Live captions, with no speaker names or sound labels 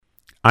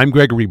I'm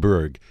Gregory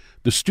Berg.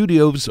 The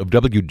studios of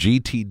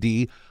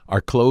WGTD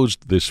are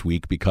closed this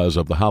week because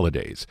of the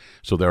holidays,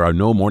 so there are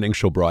no morning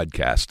show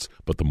broadcasts,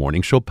 but the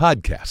morning show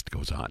podcast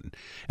goes on.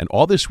 And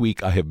all this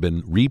week I have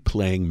been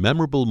replaying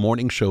memorable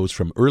morning shows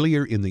from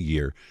earlier in the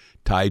year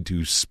tied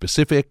to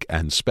specific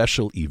and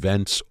special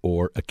events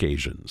or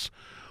occasions.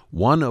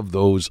 One of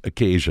those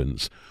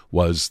occasions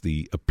was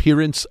the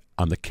appearance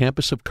on the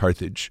campus of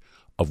Carthage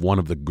of one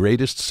of the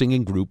greatest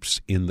singing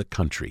groups in the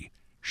country,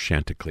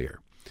 Chanticleer.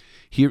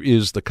 Here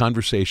is the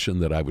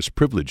conversation that I was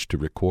privileged to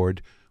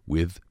record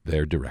with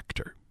their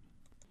director.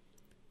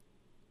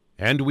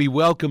 And we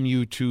welcome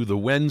you to the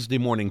Wednesday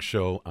morning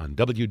show on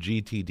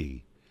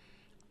WGTD.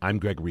 I'm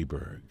Gregory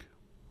Berg.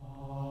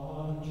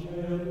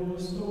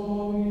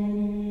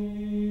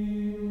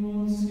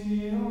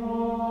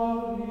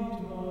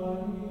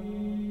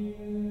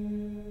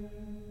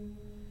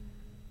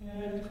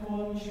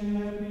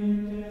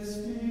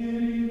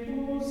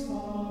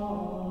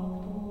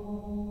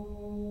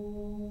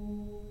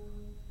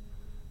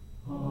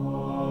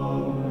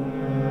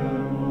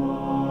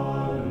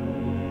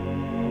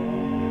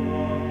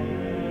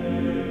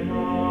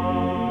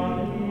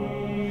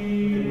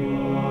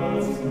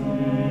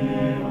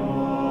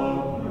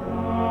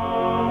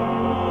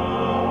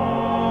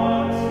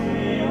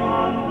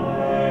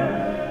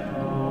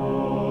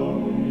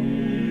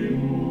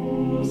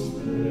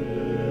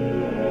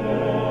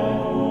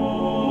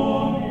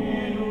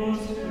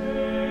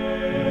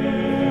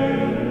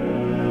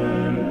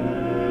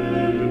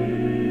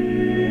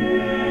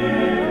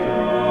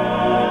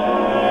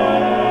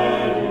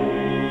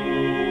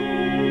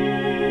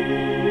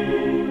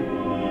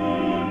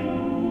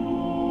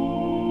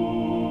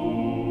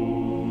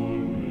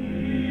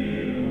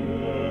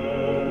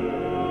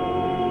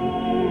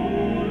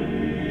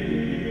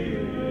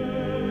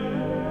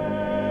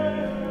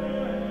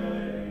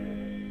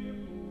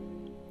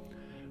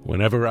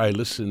 Whenever I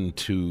listen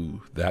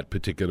to that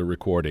particular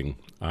recording,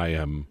 I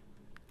am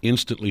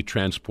instantly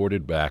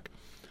transported back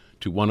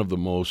to one of the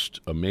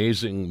most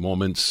amazing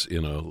moments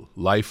in a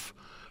life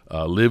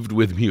lived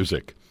with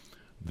music.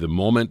 The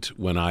moment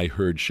when I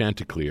heard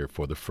Chanticleer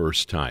for the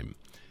first time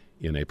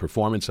in a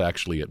performance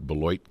actually at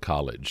Beloit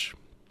College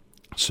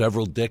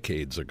several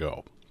decades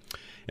ago.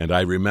 And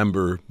I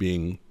remember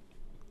being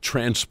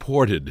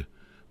transported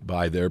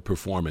by their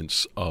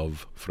performance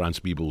of Franz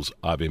Biebel's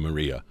Ave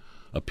Maria,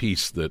 a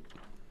piece that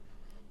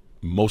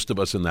most of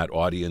us in that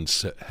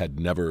audience had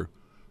never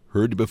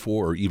heard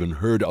before or even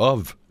heard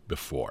of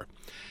before.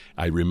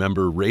 I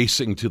remember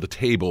racing to the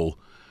table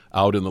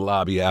out in the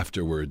lobby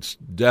afterwards,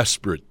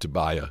 desperate to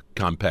buy a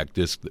compact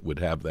disc that would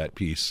have that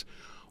piece,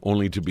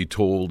 only to be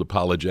told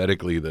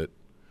apologetically that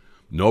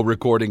no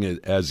recording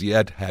as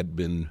yet had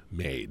been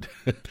made.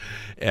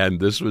 And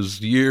this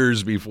was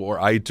years before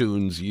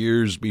iTunes,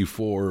 years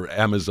before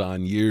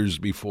Amazon, years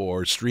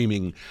before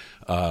streaming,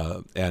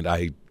 and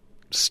I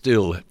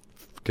still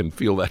can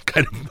feel that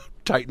kind of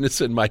tightness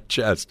in my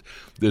chest,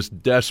 this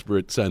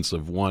desperate sense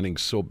of wanting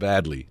so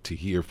badly to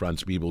hear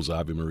Franz Biebel's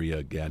Ave Maria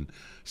again,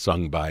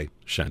 sung by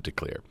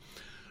Chanticleer.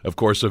 Of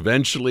course,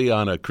 eventually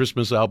on a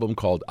Christmas album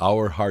called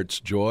Our Heart's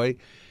Joy,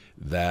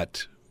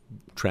 that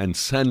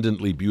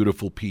transcendently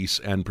beautiful piece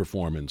and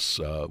performance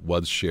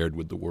was shared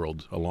with the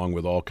world, along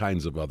with all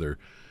kinds of other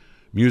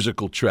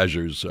musical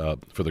treasures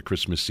for the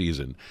Christmas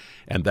season.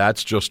 And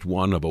that's just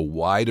one of a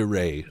wide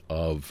array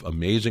of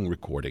amazing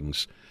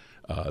recordings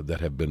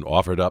that have been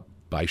offered up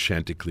by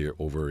Chanticleer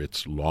over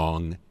its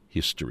long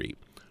history,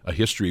 a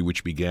history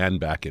which began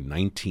back in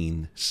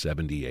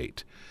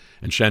 1978.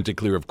 And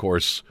Chanticleer, of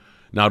course,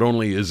 not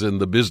only is in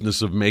the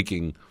business of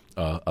making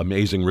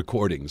amazing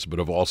recordings,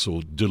 but of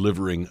also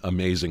delivering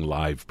amazing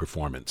live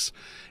performance.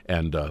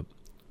 And the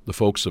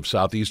folks of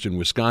southeastern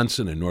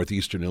Wisconsin and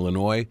northeastern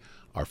Illinois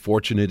are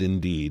fortunate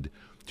indeed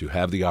to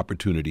have the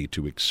opportunity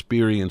to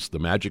experience the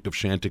magic of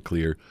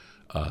Chanticleer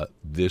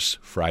this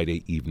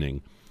Friday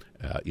evening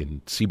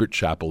in Siebert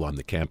Chapel on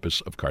the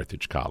campus of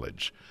Carthage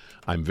College.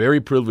 I'm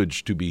very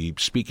privileged to be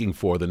speaking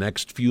for the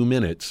next few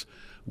minutes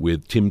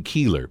with Tim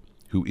Keeler,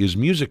 who is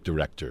music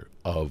director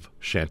of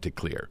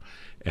Chanticleer.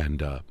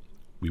 And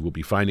we will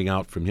be finding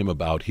out from him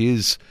about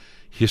his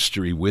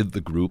history with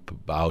the group,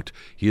 about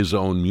his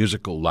own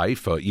musical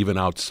life, even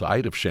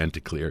outside of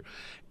Chanticleer,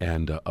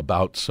 and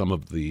about some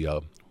of the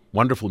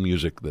wonderful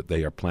music that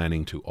they are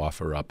planning to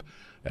offer up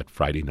at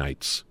Friday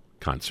night's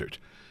concert.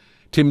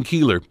 Tim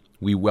Keeler,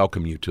 we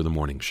welcome you to the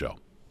morning show.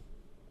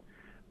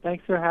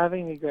 Thanks for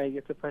having me, Greg.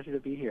 It's a pleasure to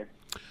be here.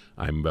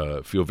 I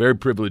feel very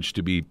privileged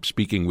to be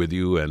speaking with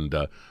you and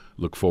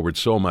look forward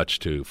so much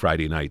to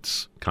Friday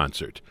night's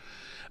concert.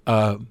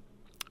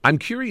 I'm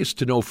curious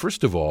to know,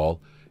 first of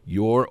all,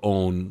 your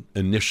own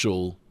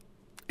initial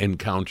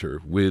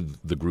encounter with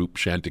the group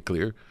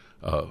Chanticleer,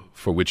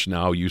 for which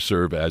now you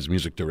serve as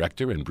music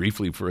director, and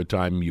briefly for a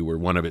time you were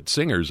one of its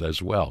singers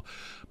as well.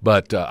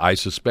 But I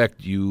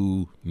suspect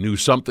you knew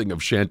something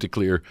of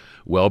Chanticleer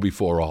well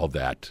before all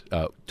that.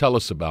 Tell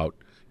us about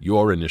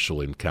your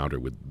initial encounter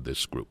with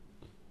this group.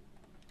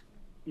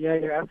 Yeah,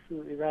 you're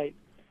absolutely right.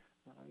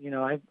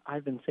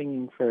 I've been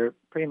singing for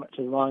pretty much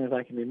as long as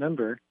I can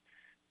remember,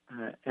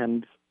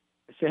 and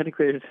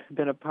Chanticleer has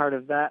been a part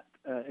of that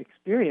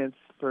experience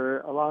for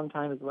a long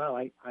time as well.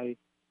 I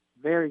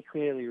very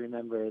clearly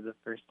remember the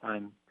first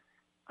time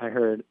I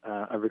heard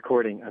a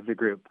recording of the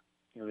group.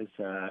 It was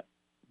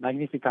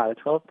Magnificat, a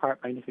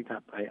 12-part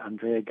Magnificat by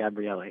Andrea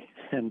Gabrieli,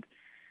 and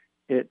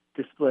it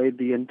displayed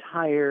the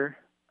entire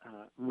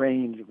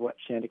range of what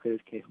Chanticleer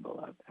is capable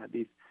of. It had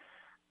these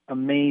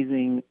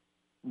amazing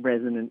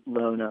resonant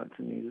low notes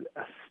and these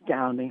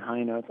astounding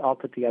high notes all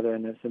put together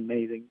in this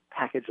amazing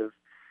package of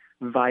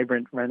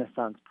vibrant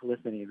Renaissance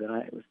polyphony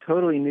that it was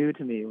totally new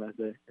to me as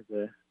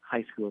a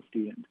high school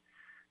student.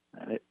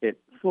 It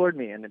floored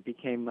me, and it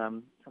became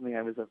something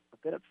I was a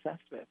bit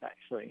obsessed with,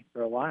 actually,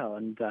 for a while.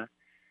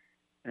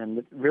 And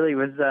it really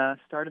was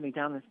started me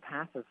down this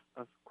path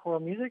of choral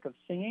music, of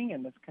singing,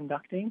 and of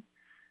conducting.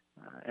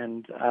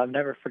 And I'll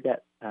never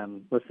forget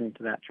listening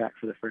to that track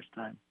for the first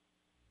time.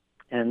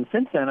 And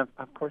since then,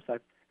 of course,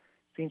 I've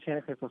seen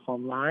Chanticleer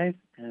perform live,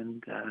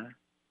 and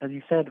as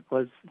you said,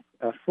 was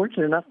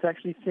fortunate enough to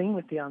actually sing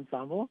with the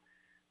ensemble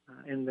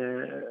in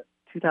the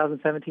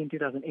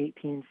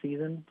 2017-2018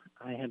 season.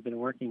 I had been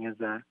working as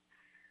a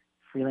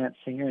freelance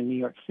singer in New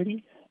York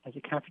City as a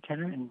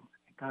countertenor, and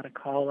I got a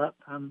call up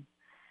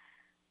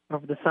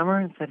over the summer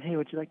and said, "Hey,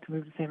 would you like to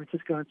move to San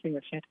Francisco and sing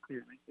with Chanticleer?"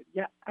 And I said,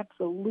 "Yeah,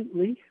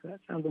 absolutely. That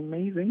sounds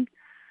amazing."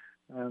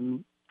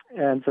 And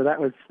so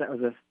that was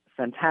a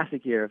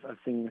fantastic year of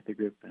singing with the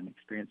group and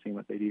experiencing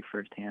what they do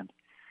firsthand.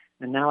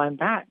 And now I'm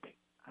back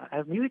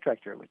as music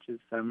director, which is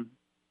a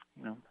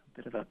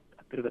bit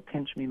of a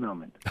pinch me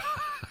moment.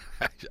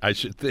 I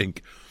should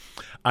think.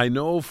 I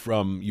know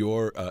from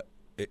your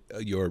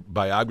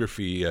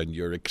biography and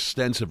your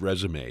extensive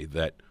resume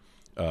that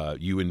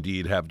you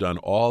indeed have done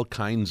all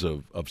kinds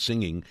of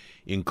singing,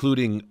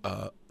 including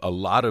a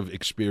lot of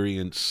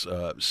experience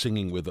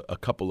singing with a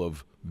couple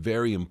of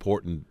very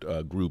important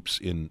groups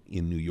in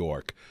New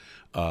York.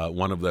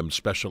 One of them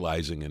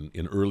specializing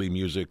in early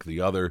music,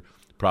 the other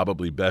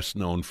probably best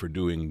known for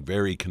doing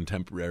very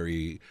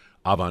contemporary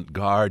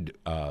avant-garde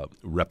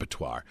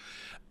repertoire.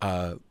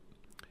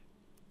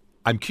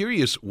 I'm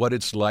curious what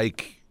it's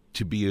like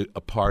to be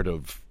a part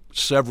of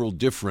several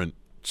different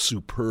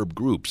superb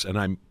groups, and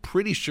I'm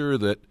pretty sure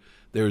that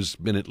there's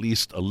been at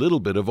least a little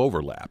bit of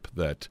overlap,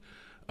 that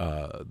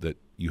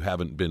you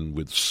haven't been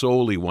with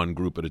solely one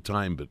group at a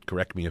time, but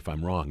correct me if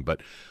I'm wrong.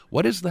 But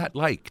what is that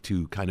like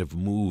to kind of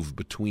move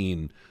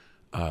between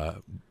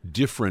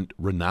different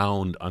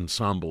renowned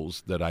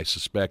ensembles that I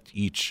suspect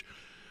each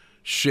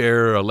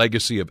share a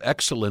legacy of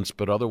excellence,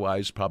 but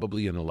otherwise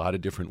probably in a lot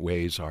of different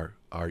ways are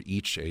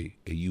each a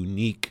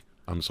unique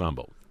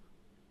ensemble?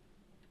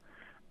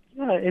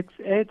 Yeah,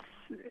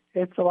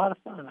 it's a lot of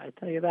fun, I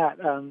tell you that.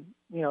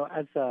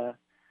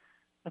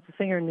 As a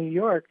singer in New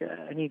York,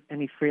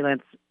 any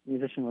freelance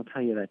musician will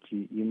tell you that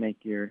you make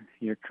your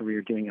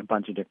career doing a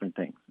bunch of different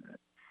things.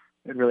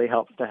 It really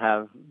helps to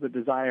have the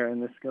desire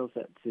and the skill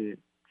set to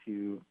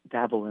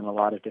dabble in a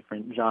lot of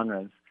different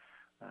genres.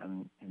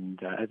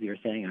 As you were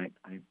saying,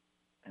 I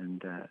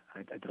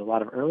did a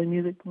lot of early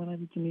music when I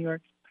moved to New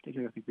York,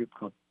 particularly with a group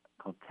called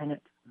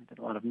Tenet. I did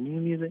a lot of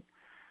new music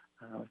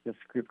with this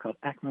group called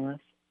Ekmelis,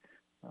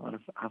 a lot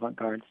of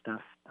avant-garde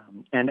stuff,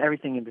 and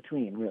everything in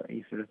between, really.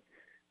 You sort of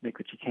make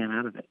what you can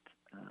out of it,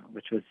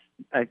 which was,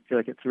 I feel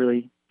like it's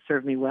really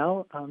served me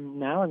well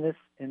now in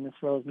this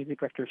role as music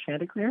director of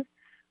Chanticleer,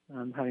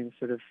 having a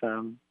sort of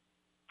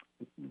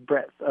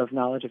breadth of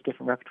knowledge of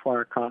different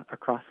repertoire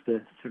across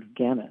the sort of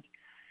gamut.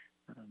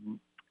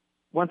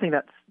 One thing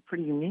that's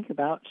pretty unique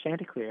about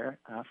Chanticleer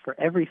for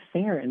every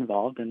singer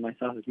involved, and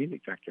myself as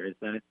music director, is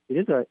that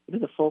it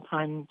is a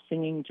full-time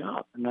singing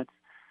job, and that's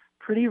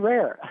pretty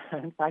rare.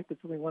 In fact,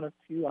 it's only one of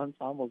two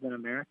ensembles in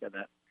America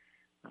that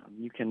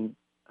you can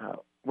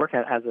work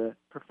at as a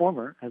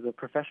performer, as a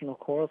professional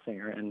choral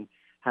singer, and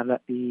have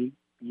that be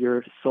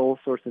your sole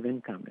source of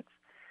income.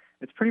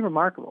 It's pretty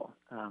remarkable.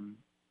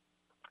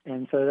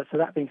 And so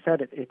that being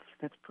said,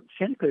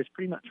 Chanticleer is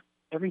pretty much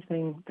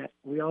everything that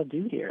we all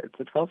do here. It's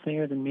the 12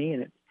 singers and me,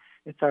 and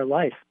it's our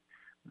life.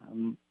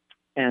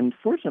 And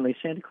fortunately,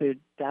 Chanticleer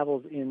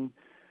dabbles in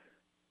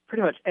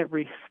pretty much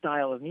every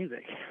style of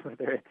music,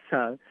 whether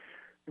it's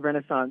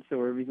Renaissance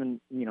or even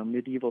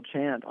medieval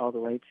chant, all the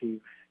way to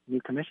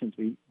new commissions.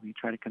 We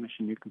try to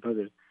commission new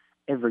composers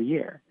every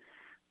year.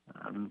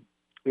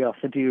 We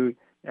also do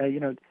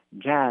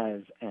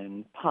jazz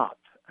and pop,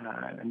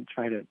 and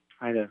try to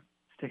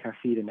stick our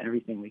feet in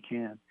everything we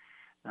can.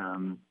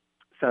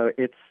 So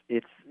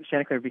it's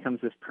Chanticleer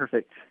becomes this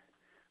perfect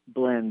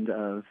blend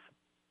of,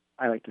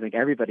 I like to think,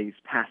 everybody's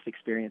past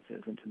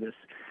experiences into this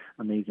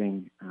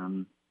amazing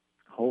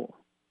whole.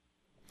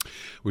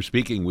 We're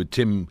speaking with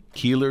Tim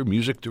Keeler,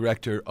 music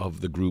director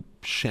of the group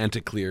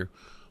Chanticleer,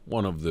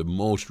 one of the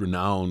most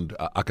renowned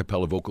a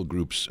cappella vocal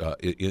groups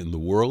in the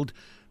world.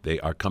 They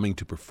are coming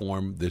to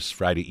perform this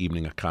Friday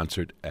evening a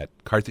concert at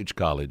Carthage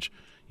College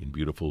in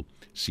beautiful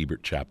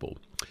Siebert Chapel.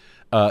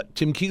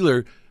 Tim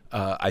Keeler,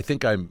 I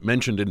think I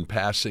mentioned in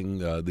passing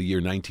the year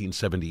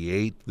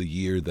 1978, the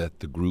year that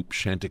the group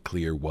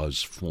Chanticleer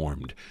was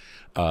formed.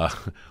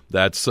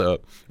 That's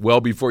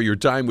well before your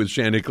time with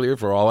Chanticleer.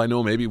 For all I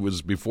know, maybe it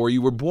was before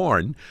you were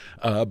born.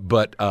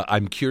 But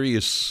I'm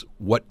curious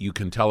what you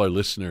can tell our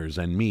listeners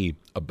and me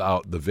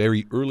about the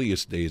very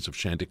earliest days of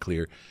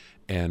Chanticleer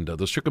and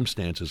the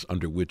circumstances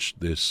under which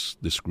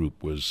this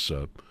group was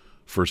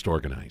first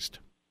organized.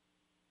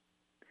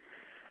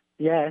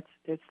 Yeah,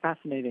 it's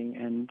fascinating,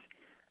 and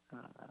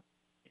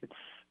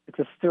it's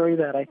a story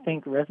that I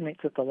think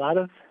resonates with a lot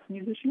of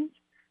musicians.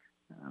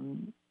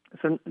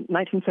 So,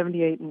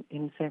 1978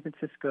 in San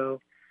Francisco,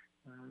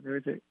 there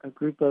was a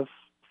group of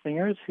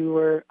singers who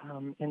were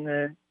in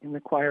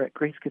the choir at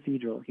Grace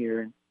Cathedral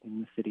here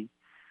in the city,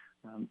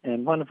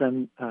 and one of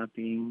them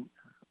being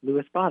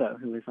Louis Botto,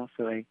 who is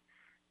also a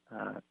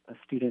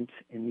student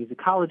in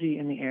musicology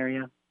in the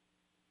area,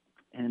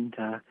 and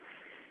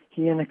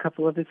he and a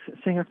couple of his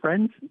singer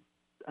friends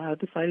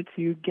decided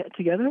to get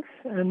together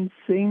and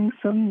sing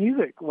some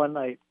music one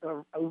night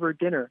over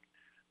dinner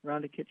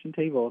around a kitchen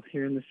table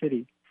here in the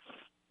city.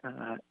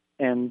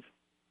 And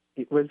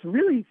it was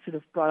really sort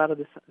of brought out of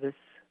this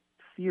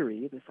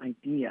theory, this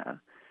idea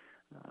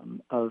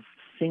of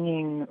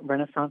singing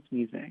Renaissance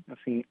music, of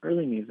singing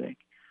early music,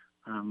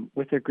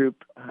 with a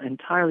group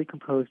entirely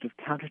composed of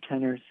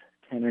countertenors,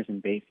 tenors,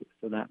 and basses.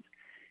 So that's,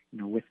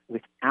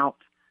 without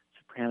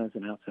sopranos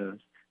and altos,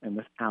 and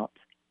without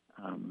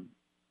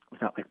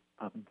like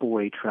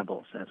boy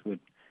trebles, as would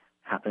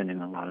happen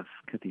in a lot of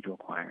cathedral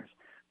choirs.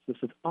 So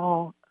this was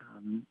all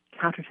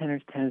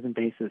countertenors, tenors, and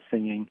basses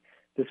singing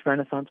this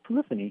Renaissance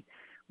polyphony,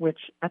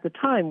 which at the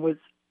time was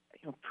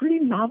pretty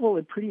novel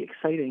and pretty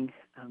exciting.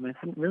 It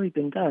hadn't really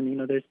been done.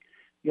 There's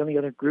the only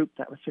other group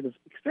that was sort of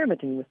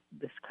experimenting with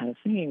this kind of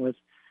singing was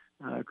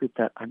a group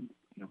that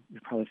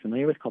you're probably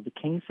familiar with called the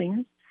King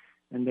Singers,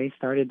 and they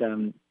started.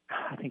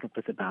 I think it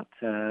was about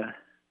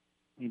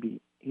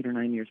maybe 8 or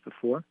 9 years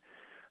before.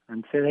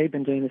 And so they'd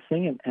been doing this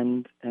thing,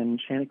 and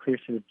Chanticleer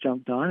sort of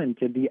jumped on and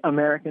did the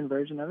American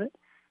version of it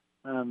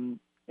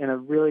in a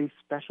really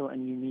special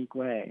and unique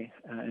way,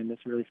 in this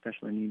really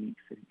special and unique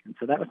city. And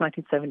so that was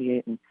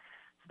 1978, and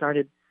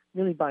started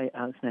really by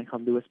this man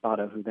called Louis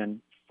Botto, who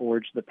then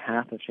forged the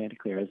path of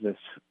Chanticleer as this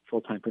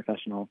full-time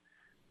professional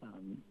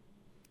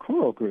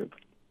choral group.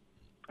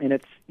 And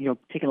it's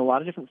taken a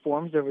lot of different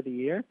forms over the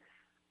years.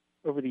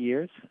 It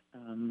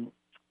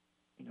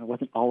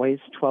wasn't always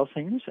 12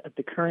 singers. At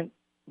the current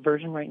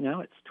version right now,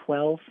 it's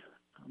 12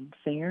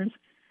 singers,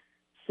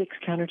 6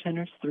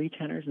 countertenors, 3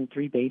 tenors, and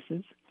 3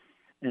 basses.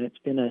 And it's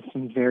been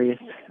some various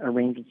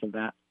arrangements of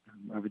that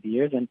over the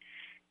years. And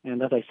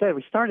as I said,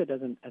 we started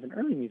as an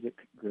early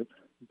music group,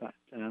 but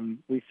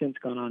we've since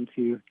gone on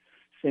to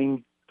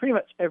sing pretty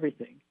much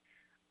everything.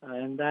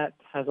 And that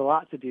has a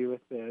lot to do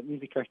with the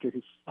music director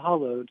who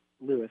followed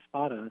Louis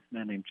Botto, this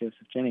man named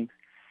Joseph Jennings,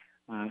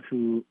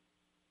 who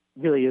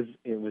really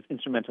was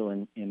instrumental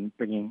in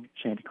bringing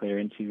Chanticleer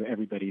into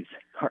everybody's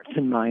hearts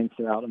and minds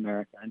throughout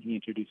America. And he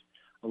introduced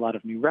a lot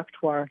of new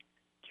repertoire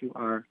to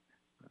our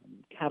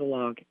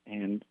catalog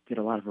and did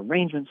a lot of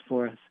arrangements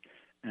for us.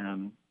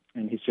 And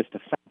he's just a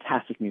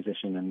fantastic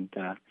musician, and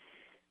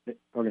the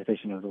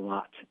organization owes a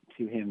lot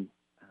to him.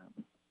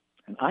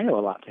 And I owe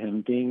a lot to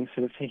him being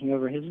sort of taking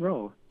over his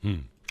role.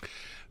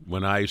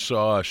 When I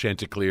saw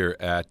Chanticleer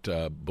at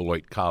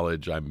Beloit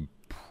College, I'm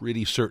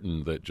pretty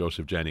certain that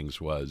Joseph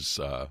Jennings was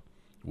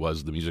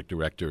the music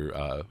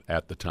director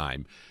at the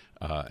time,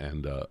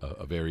 and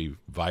a very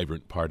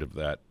vibrant part of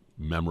that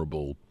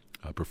memorable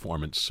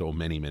performance so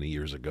many, many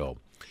years ago.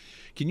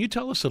 Can you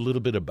tell us a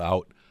little bit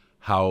about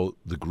how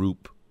the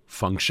group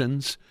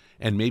functions,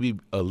 and maybe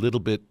a little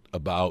bit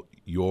about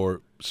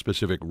your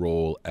specific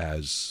role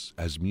as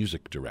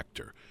music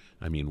director?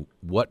 I mean,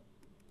 what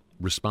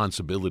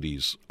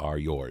responsibilities are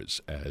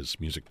yours as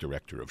music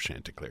director of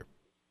Chanticleer?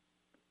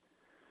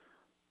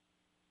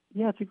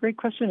 Yeah, it's a great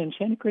question, and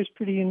Chanticleer is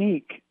pretty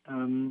unique.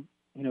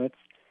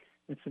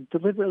 It's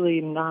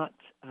deliberately not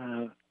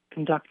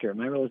conductor.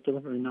 My role is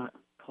deliberately not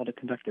called a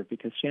conductor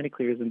because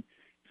Chanticleer is an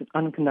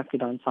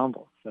unconducted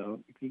ensemble. So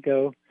if you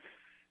go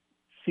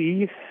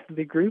see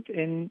the group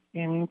in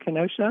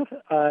Kenosha,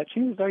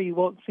 chances are you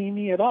won't see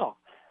me at all.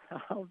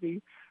 I'll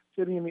be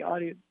sitting in the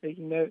audience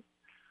taking notes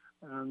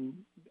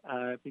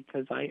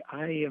because I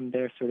am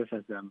there sort of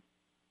as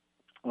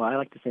I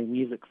like to say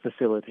music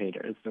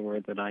facilitator is the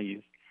word that I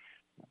use.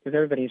 Because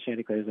everybody in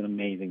Chanticleer is an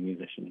amazing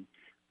musician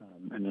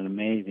and an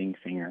amazing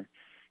singer.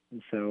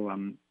 And so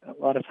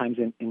a lot of times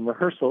in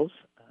rehearsals,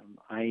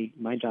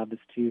 my job is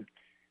to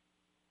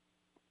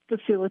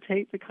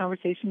facilitate the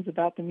conversations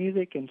about the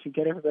music and to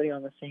get everybody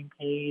on the same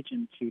page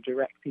and to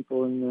direct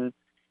people in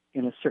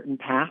a certain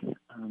path.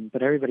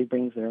 But everybody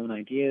brings their own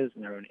ideas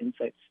and their own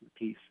insights to the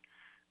piece.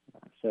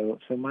 So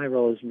my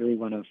role is really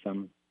one of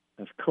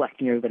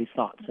collecting everybody's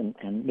thoughts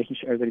and making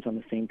sure everybody's on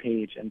the same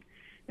page and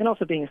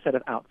also being a set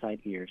of outside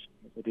ears.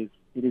 It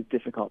is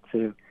difficult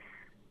to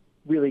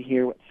really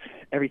hear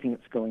everything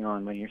that's going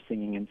on when you're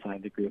singing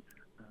inside the group.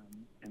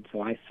 And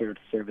so I sort of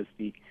serve as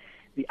the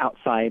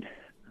outside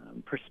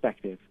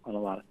perspective on a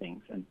lot of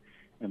things, and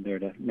I'm there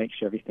to make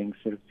sure everything's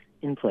sort of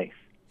in place.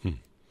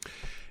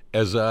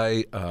 As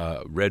I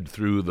read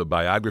through the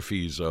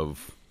biographies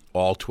of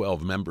all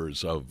 12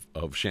 members of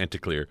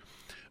Chanticleer,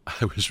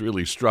 I was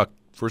really struck,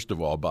 first of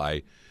all,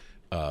 by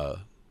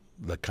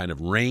the kind of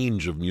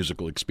range of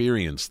musical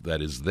experience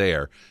that is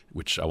there,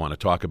 which I want to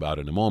talk about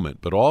in a moment,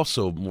 but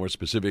also more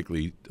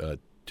specifically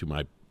to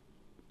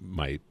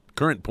my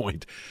current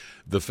point,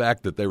 the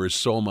fact that there is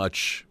so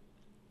much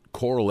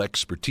choral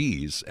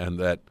expertise, and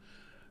that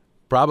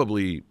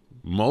probably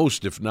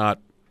most, if not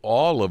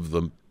all, of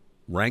the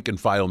rank and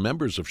file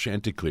members of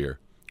Chanticleer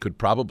could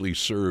probably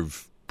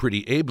serve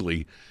pretty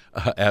ably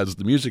as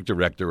the music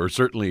director, or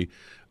certainly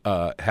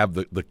have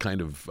the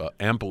kind of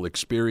ample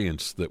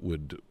experience that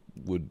would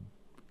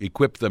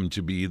equip them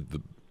to be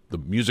the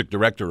music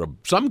director of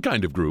some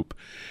kind of group.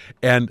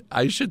 And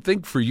I should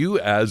think for you,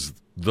 as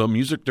the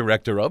music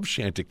director of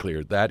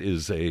Chanticleer, that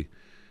is a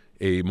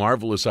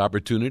marvelous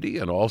opportunity,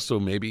 and also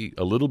maybe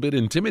a little bit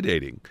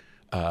intimidating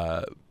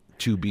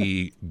to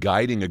be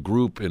guiding a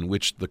group in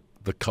which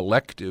the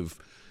collective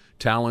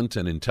talent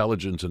and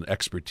intelligence and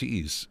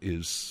expertise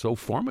is so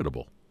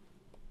formidable.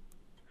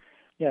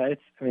 Yeah,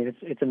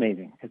 it's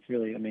amazing. It's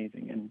really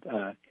amazing,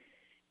 and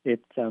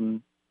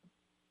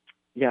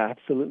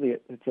absolutely,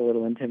 it's a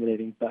little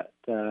intimidating, but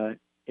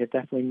it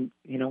definitely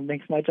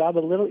makes my job a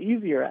little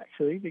easier,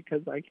 actually,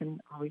 because I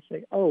can always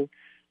say, I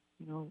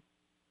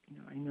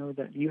know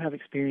that you have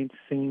experience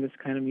singing this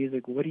kind of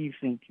music. What do you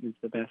think is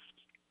the best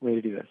way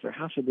to do this, or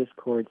how should this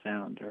chord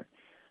sound? Or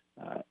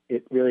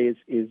it really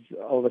is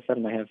all of a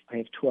sudden I have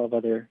 12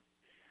 other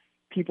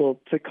people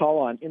to call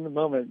on in the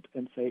moment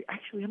and say,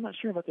 actually, I'm not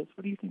sure about this.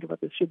 What do you think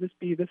about this? Should this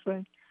be this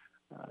way?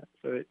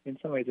 So in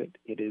some ways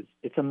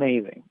it's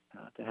amazing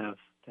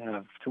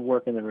to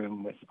work in the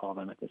room with all of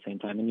them at the same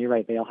time. And you're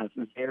right, they all have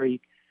very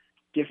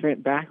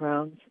different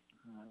backgrounds,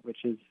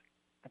 which is,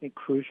 I think,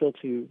 crucial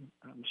to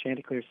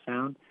Chanticleer's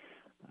sound.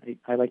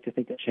 I like to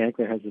think that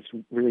Chanticleer has this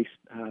really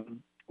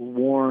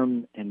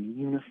warm and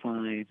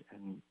unified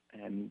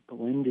and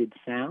blended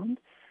sound,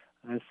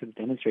 as sort of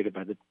demonstrated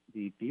by the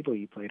Beeble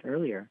you played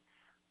earlier.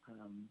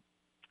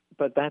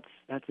 But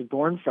that's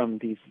born from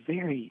these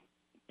very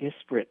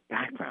disparate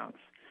backgrounds.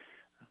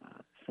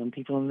 Some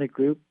people in the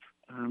group,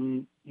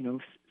 sang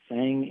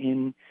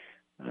in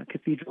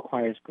cathedral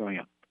choirs growing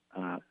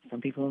up.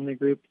 Some people in the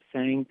group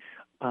sang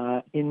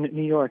in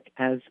New York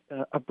as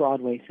a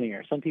Broadway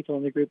singer. Some people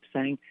in the group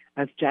sang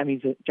as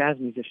jazz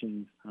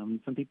musicians.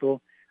 Some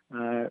people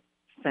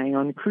sang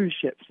on cruise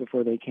ships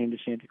before they came to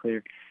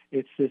Chanticleer.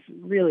 It's this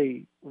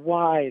really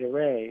wide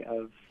array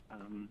of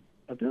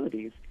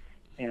abilities,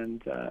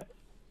 and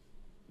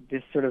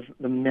this sort of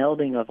the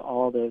melding of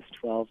all those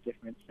 12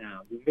 different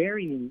sounds,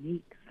 very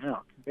unique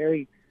sounds,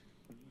 very,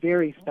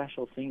 very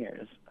special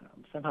singers,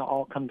 somehow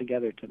all come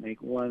together to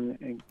make one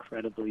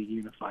incredibly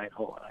unified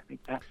whole. And I think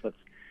that's what's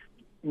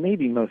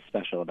maybe most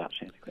special about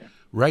Chanticleer.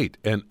 Right,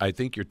 and I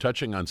think you're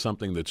touching on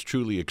something that's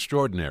truly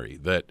extraordinary,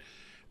 that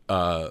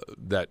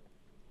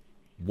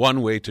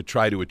one way to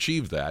try to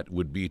achieve that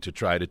would be to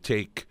try to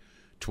take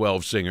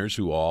 12 singers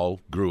who all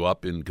grew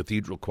up in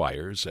cathedral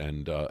choirs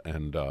and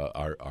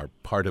are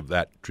part of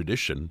that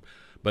tradition,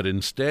 but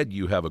instead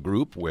you have a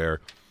group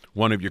where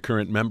one of your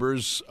current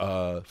members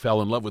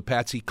fell in love with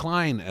Patsy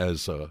Cline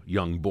as a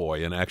young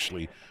boy and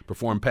actually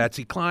performed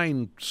Patsy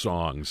Cline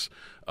songs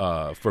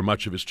for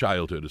much of his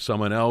childhood.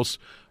 Someone else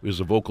is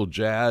a vocal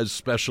jazz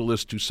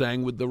specialist who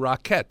sang with the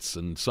Rockettes,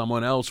 and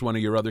someone else, one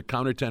of your other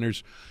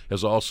countertenors,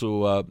 has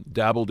also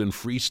dabbled in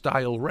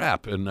freestyle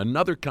rap, and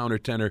another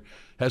countertenor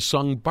has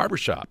sung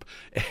barbershop,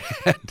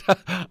 and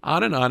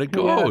on it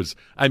goes.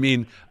 Yeah. I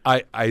mean,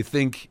 I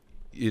think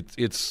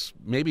it's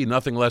maybe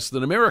nothing less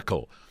than a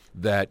miracle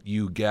that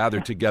you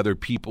gather together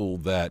people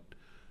that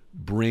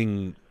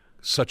bring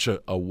such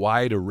a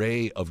wide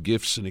array of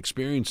gifts and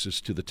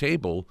experiences to the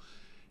table,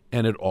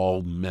 and it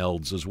all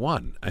melds as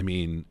one. I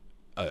mean,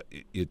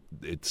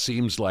 it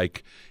seems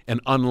like an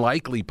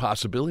unlikely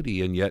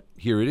possibility, and yet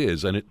here it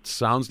is. And it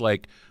sounds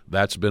like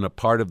that's been a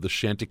part of the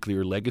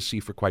Chanticleer legacy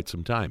for quite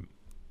some time.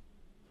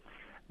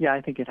 Yeah, I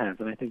think it has,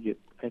 and I think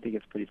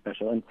it's pretty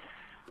special. And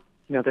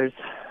there's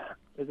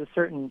a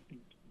certain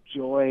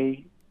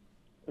joy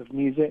of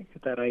music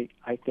that I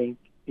think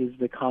is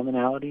the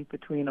commonality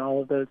between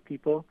all of those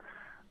people.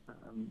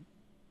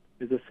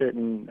 There's a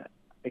certain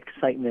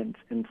excitement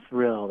and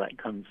thrill that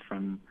comes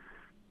from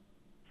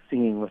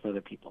singing with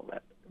other people,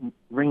 that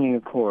ringing a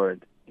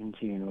chord in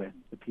tune with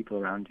the people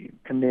around you,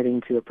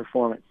 committing to a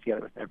performance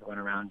together with everyone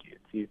around you,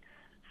 to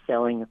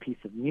selling a piece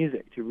of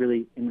music, to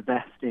really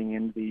investing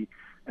in the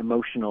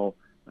emotional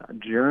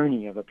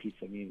journey of a piece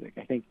of music.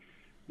 I think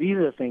these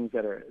are the things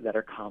that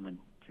are common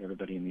to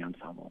everybody in the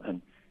ensemble,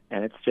 and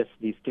it's just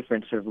these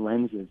different sort of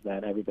lenses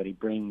that everybody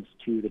brings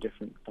to the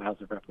different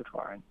styles of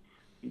repertoire. And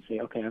you say,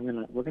 okay,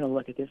 we're gonna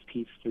look at this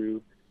piece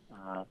through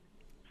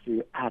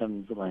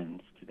Adam's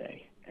lens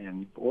today,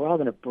 and we're all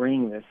gonna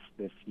bring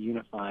this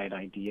unified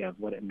idea of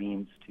what it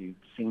means to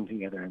sing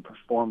together and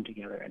perform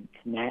together and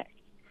connect.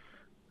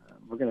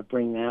 We're gonna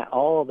bring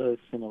all those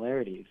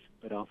similarities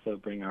but also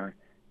bring our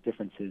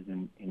differences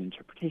in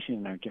interpretation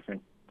and our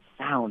different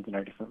sounds and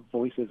our different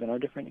voices and our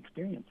different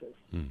experiences.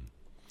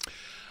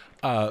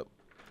 For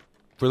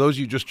those of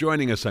you just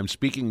joining us, I'm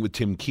speaking with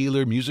Tim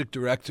Keeler, music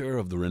director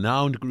of the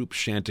renowned group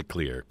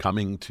Chanticleer,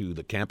 coming to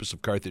the campus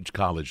of Carthage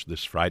College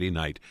this Friday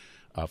night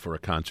for a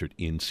concert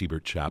in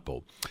Siebert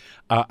Chapel.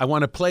 I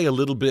want to play a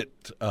little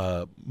bit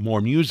more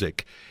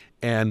music,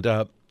 and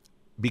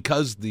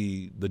because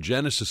the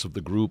genesis of the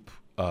group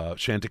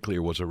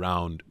Chanticleer was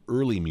around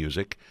early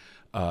music,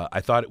 I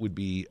thought it would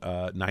be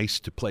nice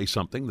to play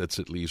something that's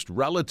at least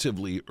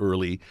relatively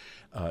early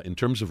in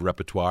terms of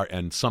repertoire,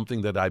 and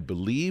something that I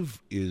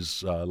believe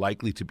is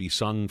likely to be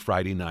sung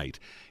Friday night.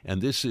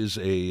 And this is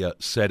a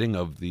setting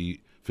of the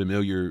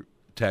familiar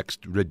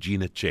text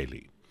Regina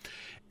Coeli.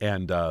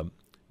 And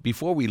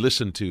before we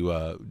listen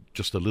to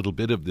just a little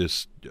bit of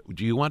this,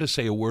 do you want to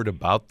say a word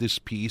about this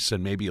piece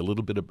and maybe a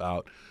little bit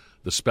about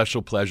the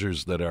special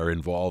pleasures that are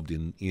involved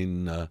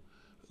in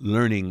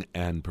learning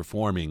and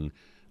performing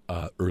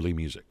early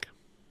music?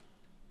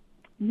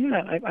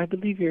 Yeah, I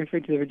believe you're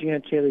referring to the Regina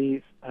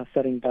Coeli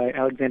setting by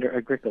Alexander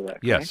Agricola.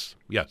 Yes,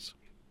 yes.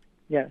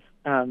 Yes.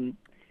 So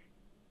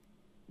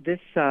this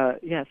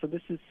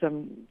is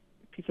some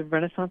piece of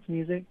Renaissance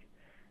music,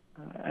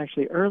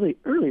 actually early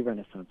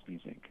Renaissance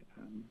music.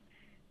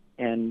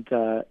 And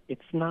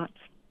it's not,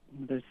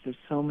 there's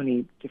so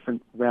many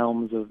different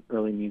realms of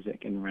early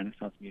music and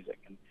Renaissance music,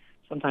 and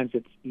sometimes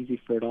it's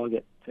easy for it all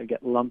to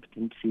get lumped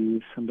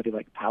into somebody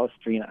like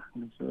Palestrina.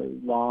 It's really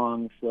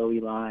long,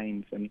 flowy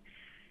lines and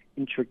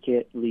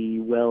intricately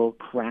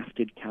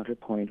well-crafted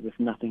counterpoint with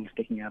nothing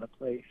sticking out of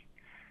place.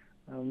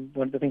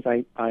 One of the things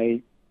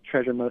I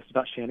treasure most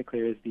about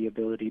Chanticleer is the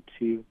ability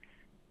to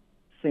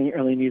sing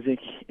early music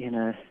in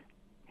a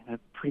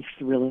pretty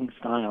thrilling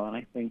style,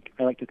 and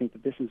I like to think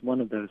that this is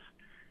one of those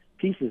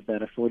pieces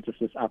that affords us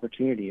this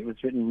opportunity. It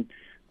was written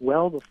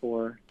well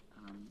before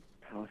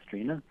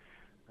Palestrina,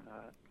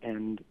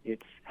 and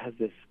it has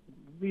this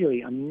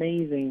really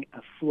amazing,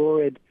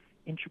 florid,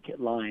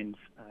 intricate lines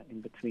in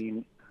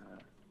between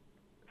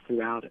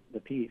throughout the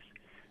piece,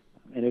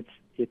 and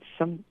it's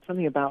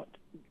something about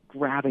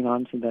grabbing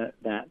onto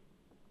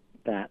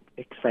that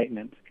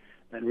excitement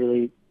that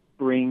really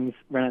brings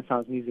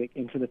Renaissance music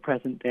into the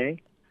present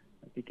day.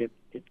 I think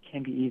it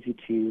can be easy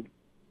to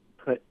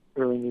put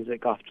early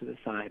music off to the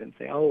side and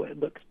say, oh, it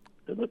looks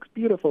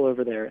beautiful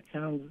over there. It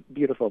sounds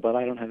beautiful, but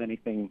I don't have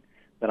anything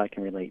that I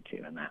can relate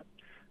to in that.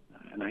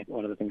 And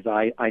one of the things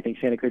I think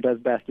Chanticleer does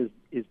best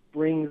is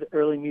bring the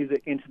early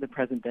music into the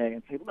present day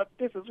and say, look,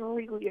 this is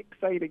really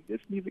exciting.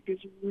 This music is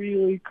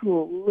really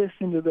cool.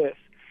 Listen to this.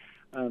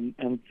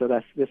 And so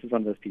this is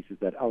one of those pieces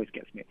that always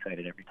gets me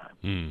excited every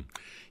time.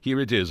 Here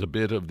it is, a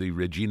bit of the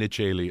Regina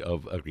Coeli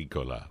of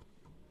Agricola.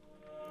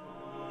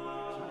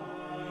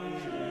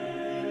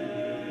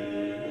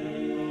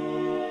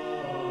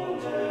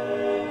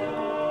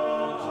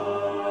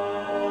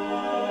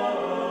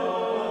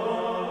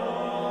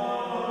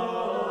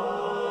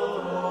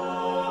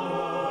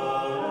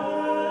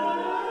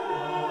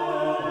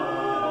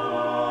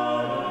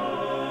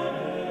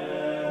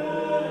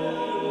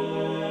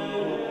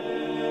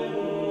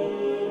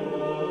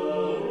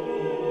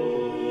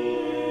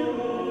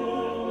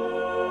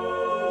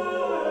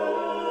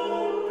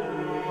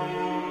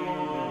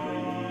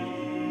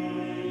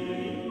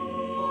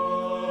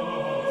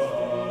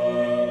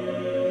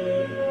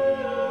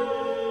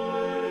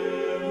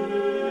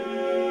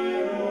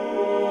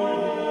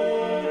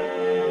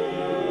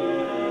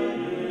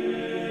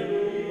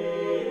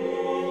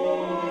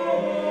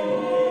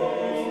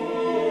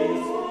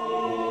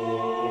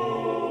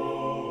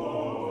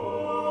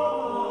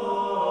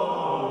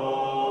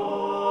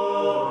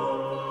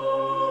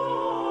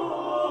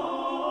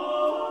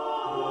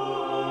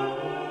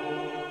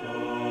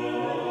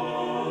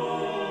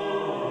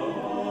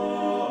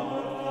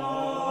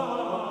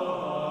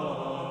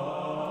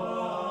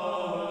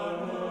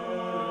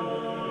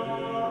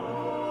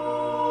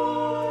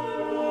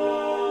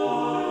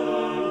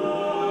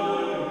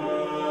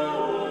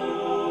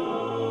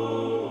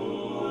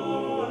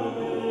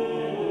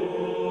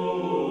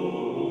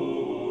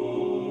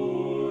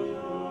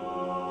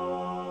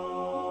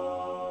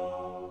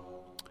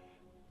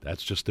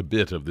 That's just a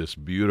bit of this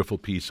beautiful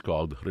piece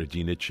called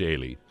Regina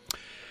Coeli.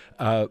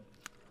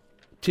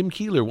 Tim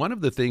Keeler, one of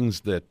the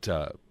things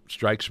that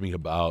strikes me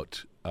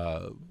about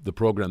the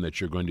program that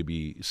you're going to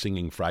be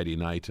singing Friday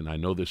night, and I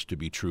know this to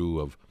be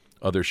true of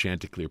other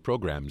Chanticleer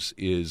programs,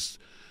 is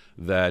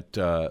that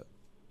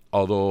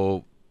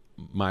although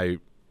my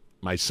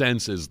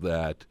sense is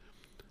that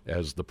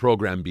as the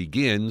program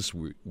begins,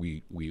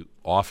 we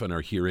often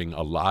are hearing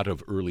a lot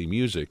of early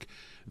music,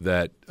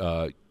 that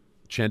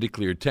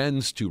Chanticleer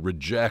tends to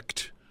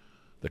reject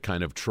the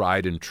kind of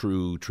tried and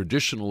true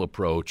traditional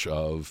approach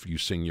of you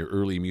sing your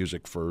early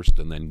music first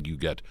and then you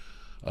get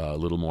a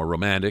little more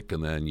romantic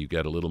and then you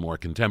get a little more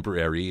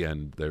contemporary,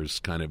 and there's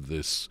kind of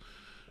this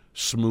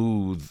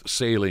smooth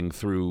sailing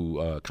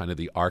through kind of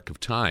the arc of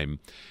time.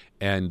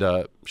 And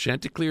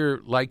Chanticleer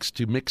likes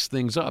to mix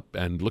things up,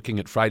 and looking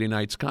at Friday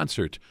night's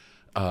concert,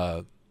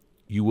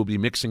 you will be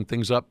mixing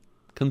things up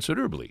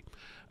considerably.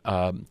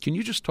 Can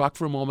you just talk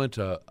for a moment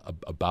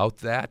about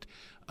that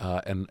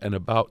and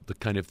about the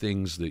kind of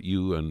things that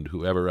you and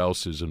whoever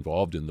else is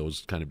involved in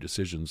those kind of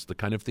decisions, the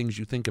kind of things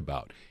you think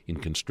about in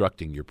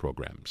constructing your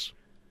programs?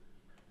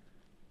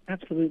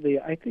 Absolutely.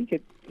 I think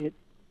it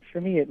for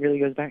me, it really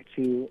goes back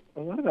to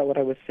a lot about what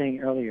I was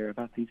saying earlier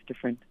about these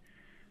different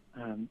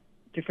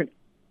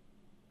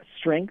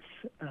strengths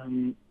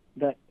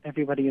that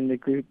everybody in the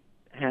group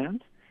has,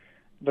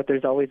 but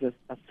there's always a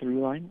through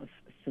line, a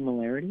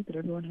similarity that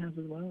everyone has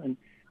as well. And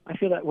I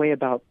feel that way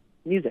about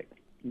music,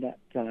 that,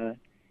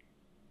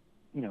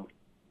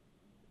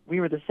 we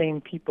were the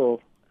same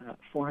people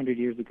 400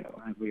 years ago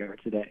as we are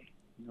today.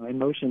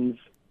 Emotions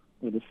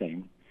were the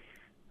same.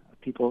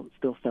 People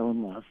still fell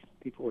in love.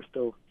 People were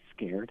still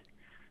scared.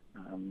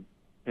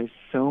 There's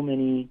so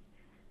many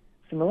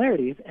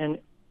similarities, and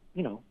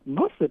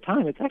most of the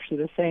time it's actually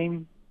the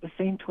same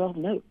 12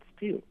 notes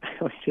too,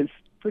 which is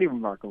pretty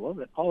remarkable.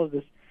 That all of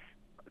this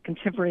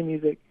contemporary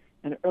music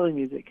and early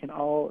music is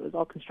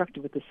all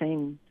constructed with the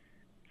same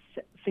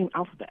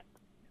alphabet.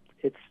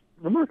 It's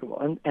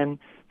remarkable, and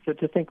so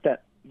to think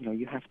that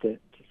you have to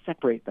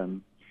separate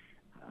them,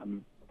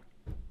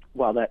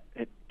 while that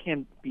it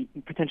can be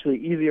potentially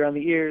easier on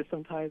the ears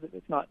sometimes if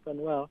it's not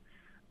done well.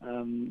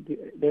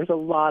 There's a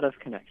lot of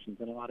connections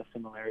and a lot of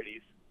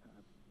similarities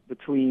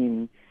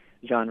between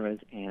genres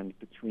and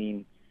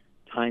between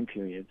time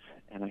periods,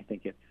 and I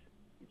think it's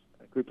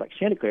a group like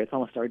Chanticleer, it's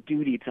almost our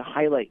duty to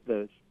highlight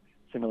those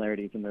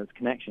similarities and those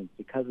connections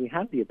because we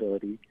have the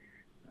ability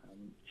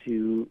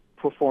to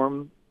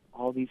perform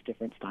all these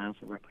different styles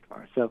of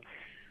repertoire. So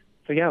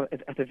yeah,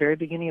 at the very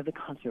beginning of the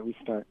concert, we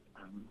start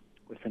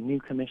with a new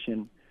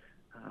commission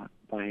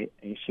by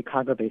a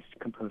Chicago-based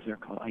composer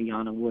called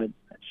Ayanna Woods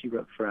that she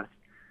wrote for us,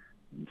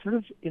 sort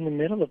of in the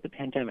middle of the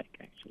pandemic,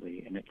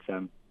 actually, and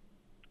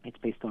it's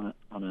based on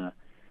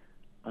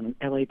an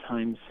LA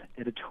Times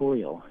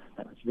editorial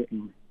that was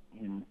written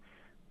in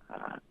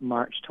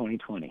March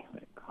 2020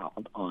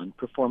 called "On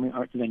Performing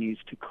Arts Venues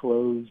to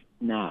Close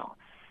Now."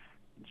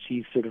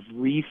 She sort of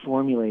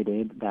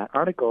reformulated that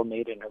article,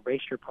 made an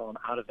erasure poem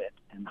out of it,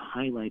 and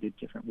highlighted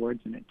different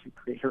words in it to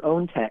create her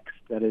own text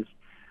that is,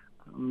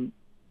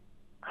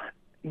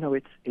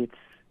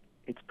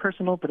 it's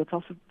personal, but it's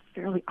also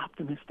fairly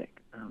optimistic.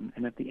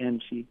 And at the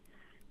end, she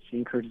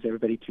encourages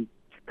everybody to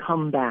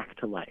come back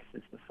to life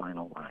is the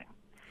final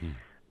line.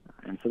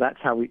 And so that's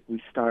how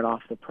we start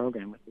off the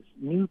program, with this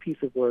new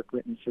piece of work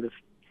written sort of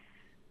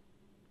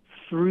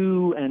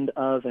through and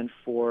of and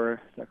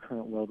for the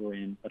current world we're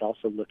in, but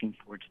also looking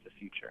forward to the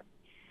future.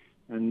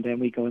 And then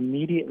we go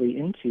immediately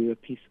into a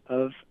piece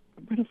of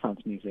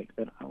Renaissance music,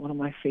 that one of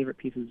my favorite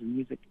pieces of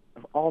music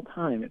of all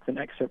time. It's an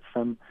excerpt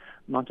from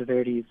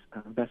Monteverdi's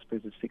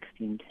Vespers of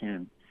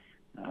 1610,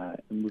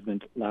 the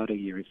movement Lauda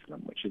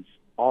Jerusalem, which is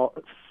all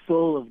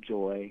full of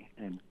joy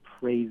and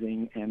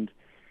praising and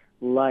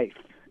life,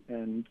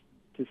 and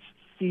to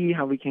see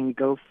how we can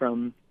go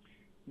from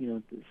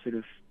the sort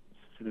of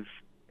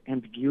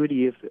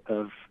ambiguity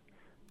of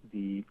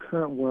the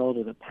current world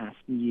of the past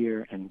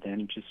year, and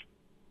then just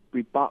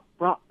be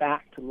brought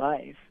back to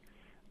life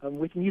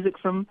with music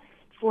from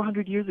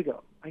 400 years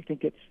ago. I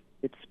think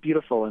it's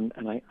beautiful, and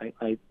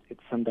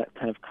it's that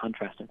kind of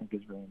contrast I think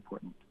is really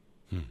important.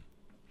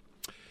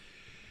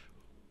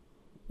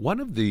 One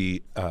of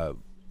the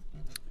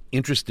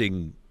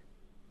interesting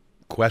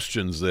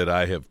questions that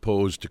I have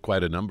posed to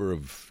quite a number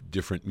of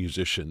different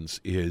musicians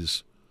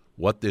is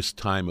what this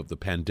time of the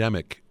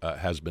pandemic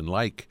has been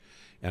like,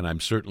 and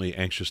I'm certainly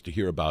anxious to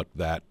hear about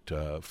that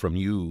from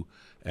you,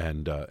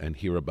 and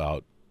hear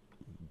about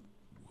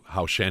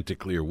how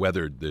Chanticleer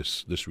weathered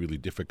this really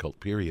difficult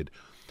period.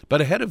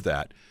 But ahead of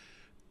that,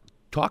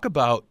 talk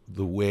about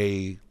the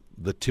way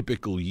the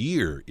typical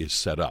year is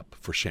set up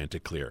for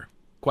Chanticleer,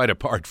 quite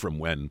apart from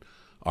when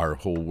our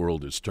whole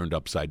world is turned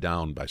upside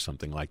down by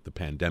something like the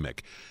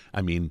pandemic.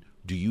 I mean,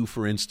 do you,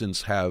 for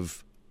instance,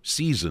 have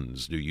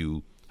seasons? Do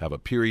you have a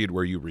period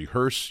where you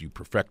rehearse, you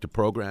perfect a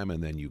program,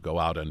 and then you go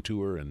out on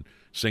tour and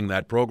sing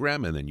that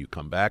program, and then you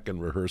come back and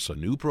rehearse a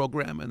new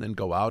program and then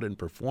go out and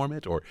perform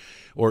it? Or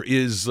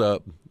is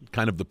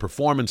kind of the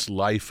performance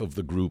life of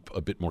the group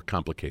a bit more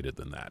complicated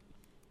than that?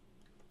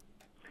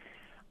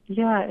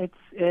 Yeah,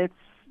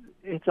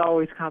 it's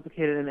always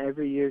complicated, and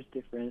every year is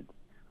different.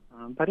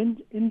 But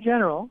in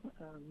general,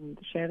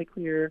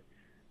 Chanticleer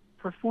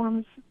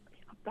performs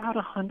about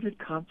 100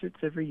 concerts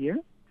every year.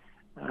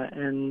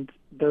 And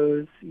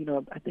those,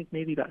 I think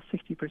maybe about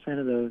 60%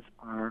 of those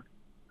are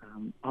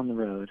on the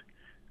road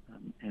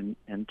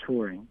and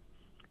touring.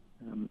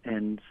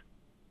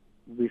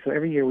 So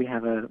every year we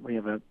have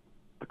a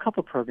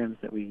couple programs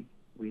that we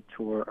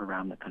tour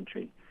around the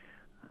country,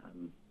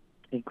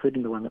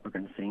 including the one that we're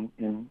going to sing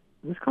in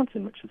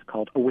Wisconsin, which is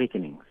called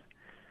Awakenings,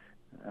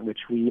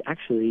 which we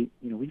actually,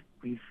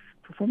 we've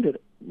performed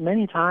it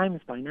many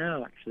times by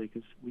now, actually,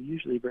 because we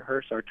usually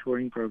rehearse our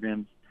touring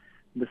programs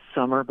the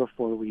summer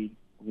before we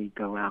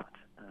go out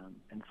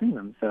and sing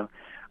them. So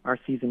our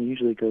season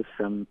usually goes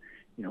from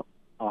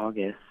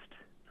August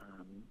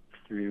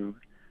through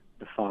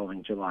the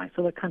following July.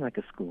 So they're kind of like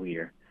a school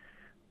year.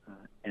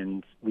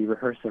 And we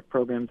rehearse our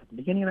programs at the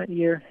beginning of that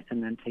year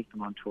and then take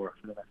them on tour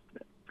for the rest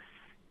of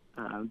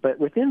it. But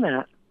within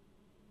that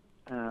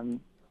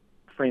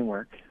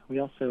framework, we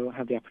also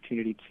have the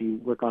opportunity to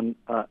work on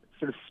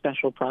sort of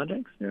special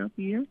projects throughout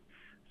the year.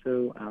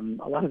 So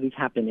a lot of these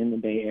happen in the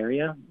Bay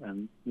Area,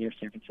 near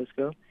San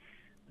Francisco.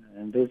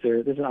 And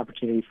there's an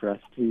opportunity for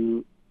us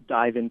to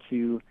dive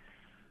into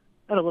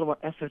a little more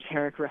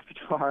esoteric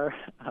repertoire,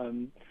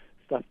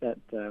 stuff that,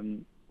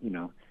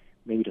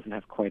 maybe doesn't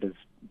have quite as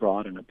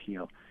broad an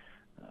appeal.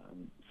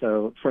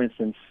 So, for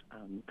instance,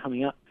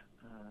 coming up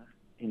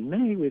in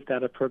May, we've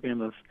got a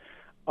program of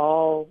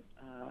all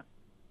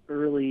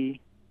early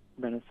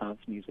Renaissance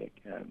music,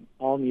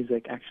 all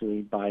music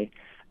actually by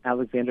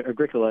Alexander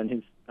Agricola and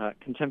his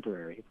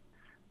contemporaries.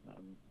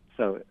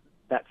 So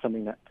that's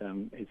something that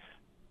is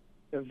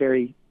a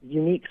very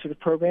unique sort of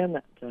program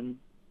that,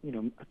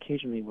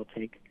 occasionally we'll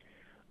take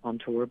on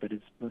tour, but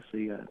is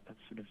mostly a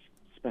sort of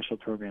special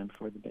program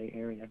for the Bay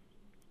Area.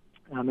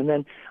 And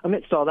then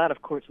amidst all that,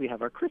 of course, we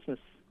have our Christmas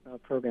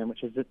program,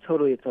 which is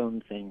totally its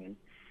own thing. And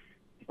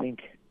I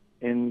think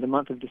in the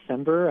month of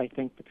December, I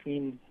think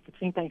between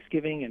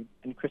Thanksgiving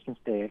and Christmas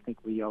Day, I think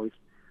we always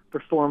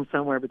perform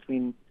somewhere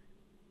between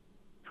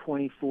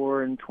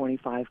 24 and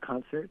 25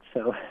 concerts.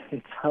 So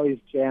it's always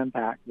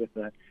jam-packed with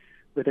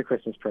a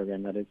Christmas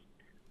program that is,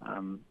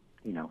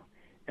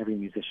 every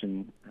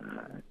musician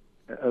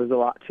owes a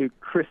lot to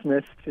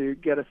Christmas to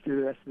get us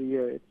through the rest of the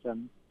year.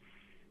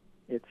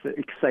 It's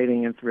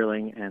exciting and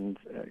thrilling, and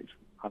it's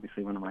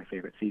obviously one of my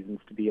favorite seasons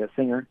to be a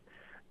singer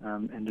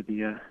and to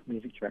be a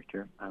music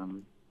director,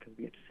 because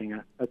we get to sing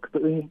a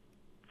completely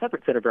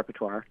separate set of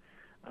repertoire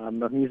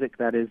of music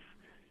that is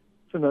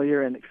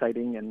familiar and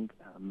exciting and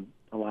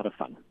a lot of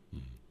fun.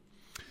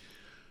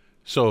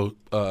 So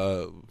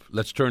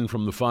let's turn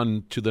from the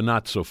fun to the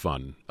not so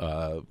fun,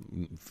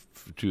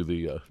 to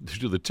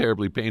the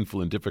terribly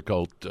painful and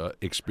difficult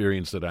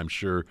experience that I'm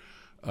sure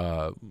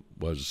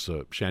was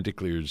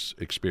Chanticleer's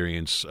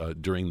experience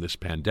during this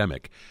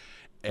pandemic.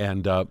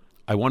 And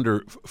I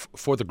wonder,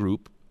 for the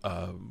group,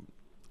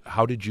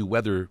 how did you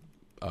weather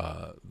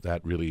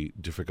that really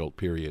difficult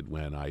period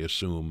when I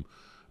assume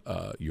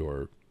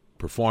your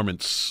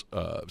performance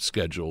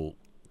schedule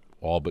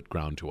all but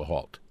ground to a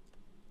halt?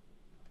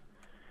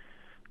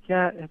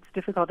 Yeah, it's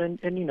difficult, and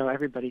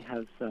everybody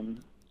has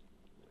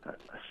a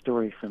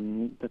story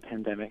from the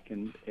pandemic,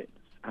 and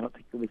I don't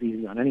think it was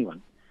easy on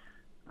anyone.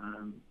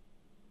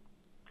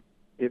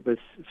 It was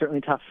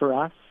certainly tough for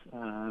us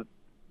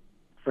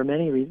for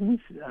many reasons.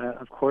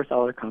 Of course,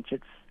 all our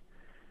concerts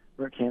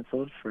were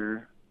canceled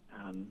for,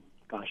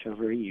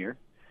 over a year.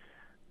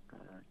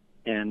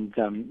 There's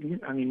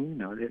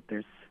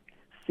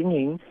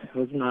singing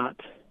was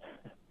not,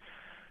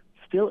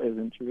 still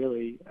isn't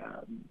really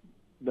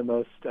the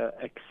most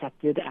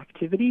accepted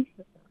activity.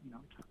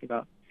 Talking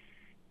about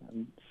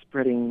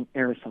spreading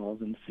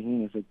aerosols and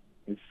singing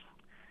is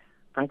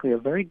frankly a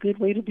very good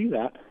way to do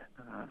that.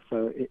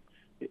 So it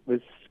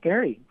was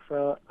scary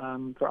for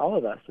all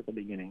of us at the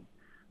beginning.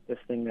 This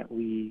thing that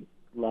we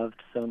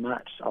loved so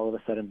much all of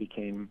a sudden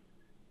became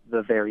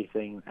the very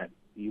thing that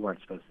you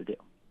weren't supposed to do.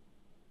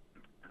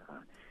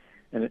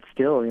 And it's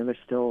still, there's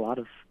still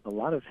a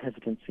lot of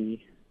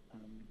hesitancy,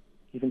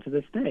 even to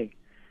this day,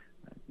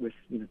 with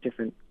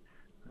different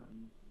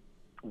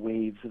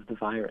waves of the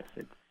virus.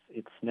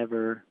 It's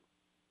never,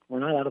 we're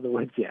not out of the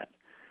woods yet,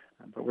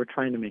 but we're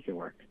trying to make it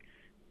work.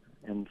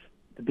 And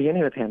at the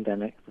beginning of the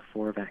pandemic,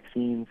 before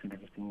vaccines and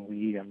everything,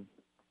 we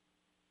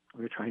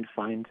were trying to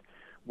find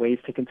ways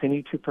to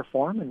continue to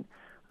perform and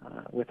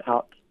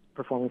without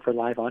performing for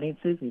live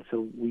audiences. And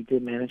so we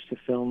did manage to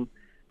film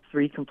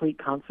 3 complete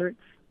concerts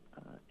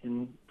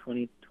in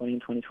 2020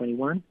 and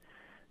 2021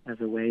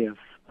 as a way of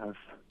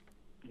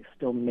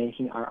still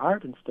making our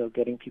art and still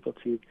getting people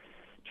to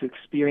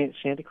experience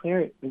Chanticleer.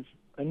 It was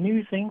a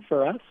new thing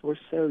for us. We're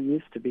so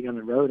used to being on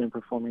the road and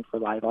performing for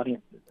live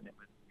audiences, and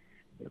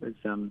it was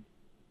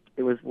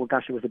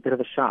a bit of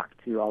a shock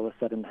to all of a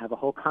sudden have a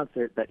whole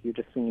concert that you're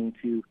just singing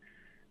to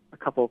a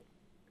couple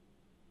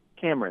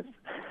cameras,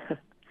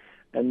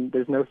 and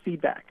there's no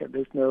feedback, and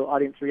there's no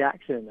audience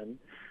reaction, and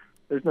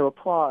there's no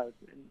applause,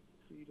 and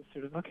so you just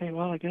sort of, okay,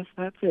 well, I guess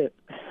that's it.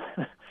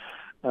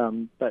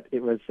 But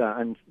it was.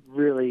 I'm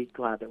really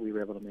glad that we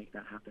were able to make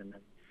that happen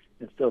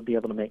and still be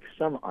able to make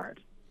some art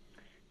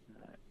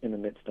in the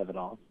midst of it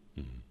all.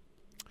 Mm-hmm.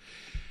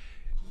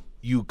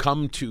 You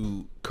come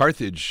to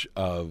Carthage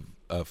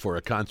for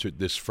a concert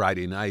this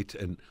Friday night,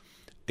 and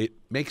it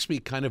makes me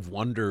kind of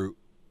wonder,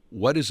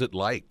 what is it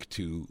like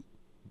to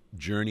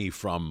journey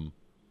from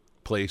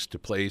place to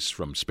place,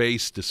 from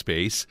space to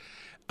space,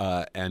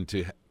 and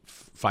to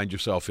find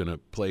yourself in a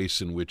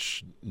place in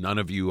which none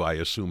of you, I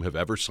assume, have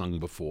ever sung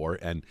before,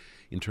 and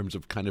in terms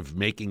of kind of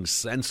making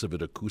sense of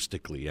it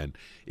acoustically and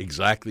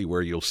exactly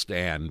where you'll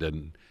stand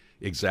and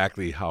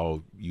exactly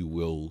how you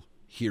will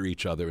hear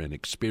each other and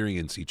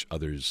experience each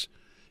other's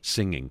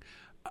singing.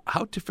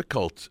 How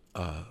difficult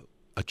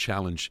a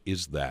challenge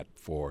is that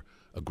for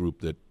a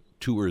group that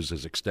tours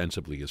as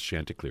extensively as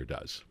Chanticleer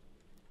does?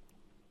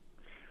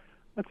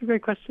 That's a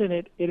great question.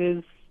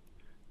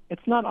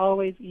 It's not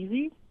always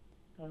easy.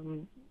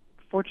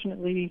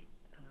 Fortunately,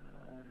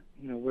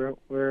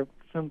 we're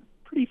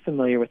pretty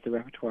familiar with the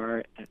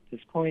repertoire at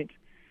this point.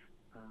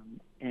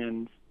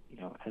 And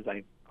as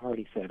I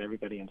already said,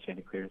 everybody in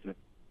Chanticleer is a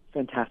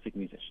fantastic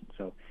musician.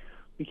 So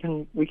we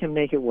can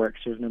make it work,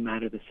 sort of no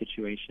matter the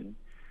situation.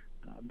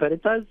 But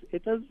it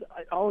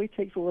always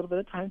takes a little bit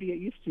of time to get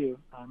used to.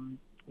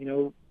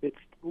 It's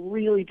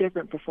really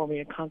different performing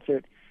a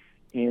concert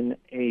in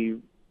a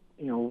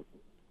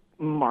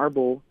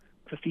marble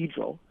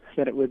cathedral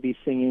than it would be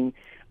singing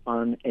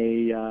on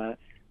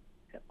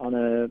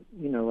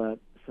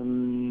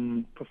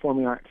some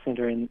performing arts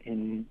center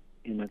in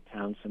a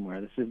town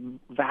somewhere. This is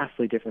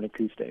vastly different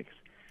acoustics,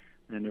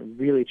 and it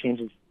really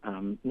changes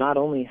not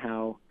only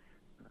how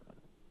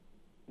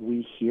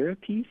we hear a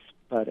piece,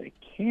 but it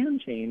can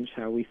change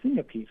how we sing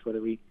a piece,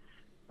 whether we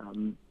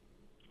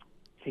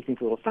take things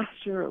a little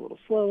faster, or a little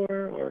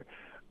slower,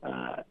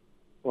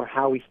 or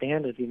how we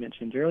stand, as you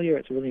mentioned earlier.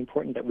 It's really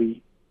important that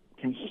we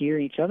can hear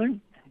each other.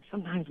 And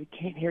sometimes we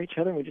can't hear each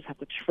other, and we just have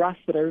to trust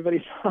that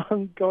everybody's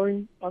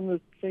going on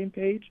the same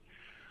page.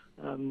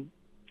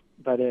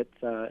 But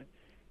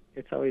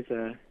it's always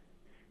a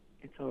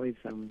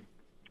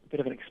bit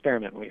of an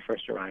experiment when we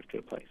first arrive to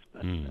a place.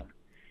 But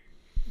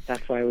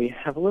that's why we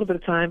have a little bit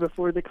of time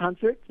before the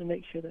concert to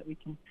make sure that we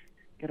can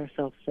get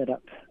ourselves set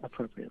up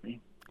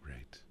appropriately.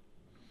 Great.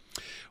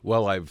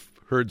 Well, I've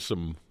heard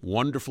some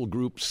wonderful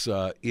groups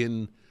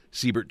in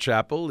Siebert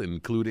Chapel,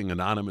 including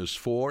Anonymous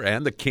Four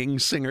and the King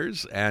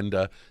Singers, and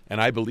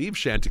I believe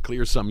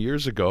Chanticleer some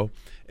years ago.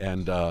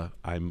 And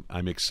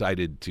I'm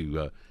excited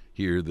to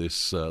hear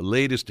this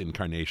latest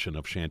incarnation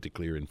of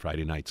Chanticleer in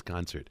Friday night's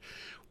concert.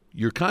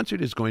 Your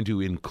concert is going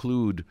to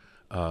include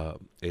a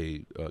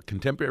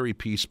contemporary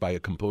piece by a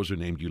composer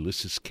named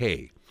Ulysses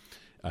Kay,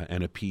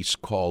 and a piece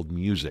called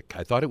Music.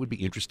 I thought it would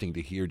be interesting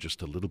to hear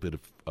just a little bit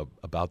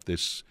about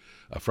this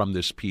from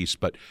this piece.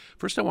 But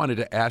first I wanted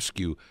to ask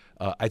you,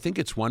 I think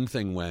it's one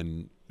thing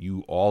when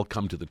you all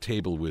come to the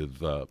table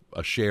with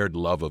a shared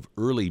love of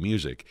early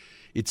music.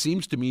 It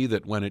seems to me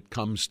that when it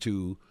comes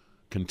to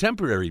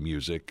contemporary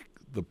music,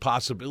 the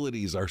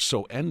possibilities are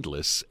so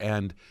endless,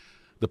 and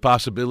the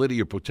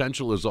possibility or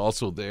potential is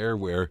also there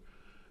where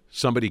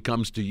somebody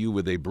comes to you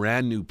with a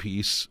brand new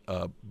piece,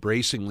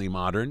 bracingly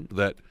modern,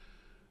 that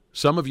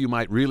some of you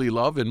might really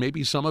love, and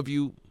maybe some of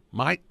you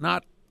might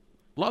not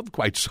love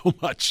quite so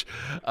much.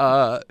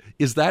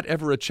 Is that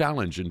ever a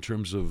challenge in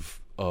terms of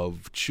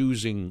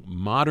choosing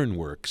modern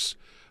works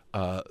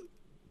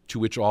to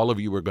which all of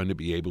you are going to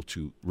be able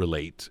to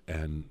relate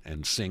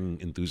and sing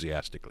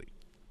enthusiastically?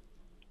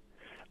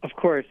 Of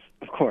course.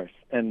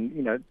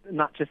 And,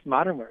 not just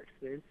modern works.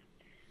 There's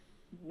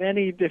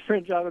many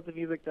different genres of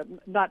music that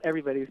not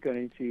everybody's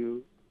going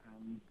to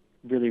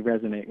really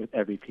resonate with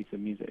every piece of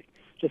music.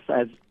 Just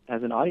as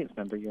an audience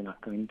member, you're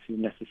not going to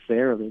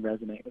necessarily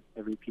resonate with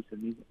every piece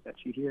of music that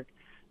you hear.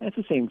 And it's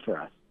the same for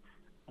us.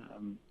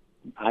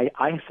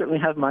 I certainly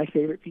have my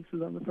favorite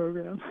pieces on the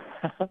program,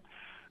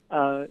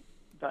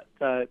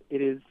 but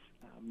it is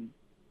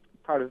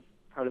part of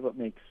what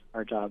makes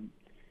our job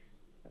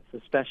so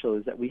special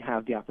is that we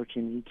have the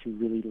opportunity to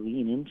really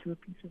lean into a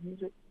piece of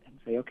music and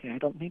say, okay,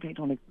 maybe I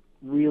don't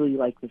really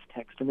like this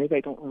text, or maybe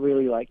I don't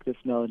really like this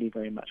melody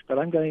very much, but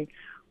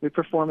we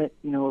perform it,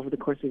 over the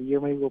course of a year,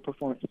 maybe we'll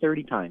perform it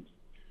 30 times.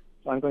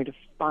 So I'm going to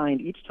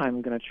each time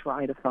I'm going to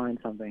try to find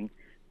something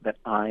that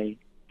I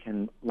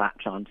can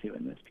latch onto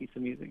in this piece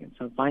of music, and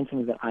so find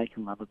something that I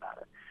can love about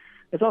it.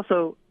 It's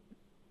also,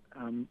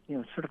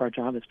 sort of our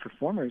job as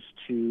performers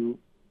to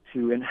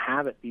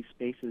inhabit these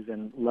spaces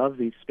and love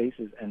these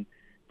spaces and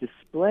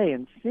display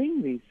and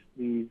sing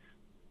these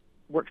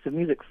works of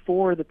music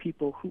for the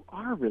people who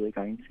are really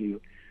going to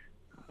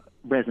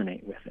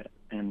resonate with it,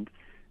 and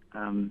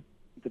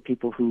the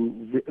people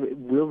who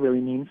will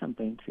really mean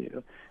something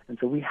to. And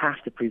so we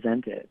have to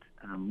present it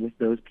with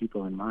those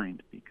people in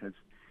mind, because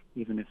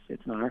even if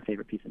it's not our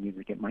favorite piece of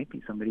music, it might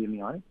be somebody in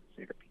the audience's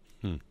favorite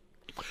piece.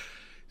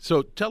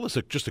 So tell us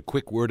just a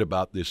quick word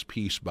about this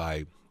piece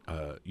by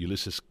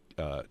Ulysses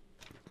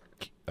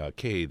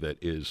Kay that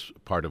is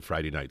part of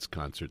Friday night's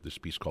concert, this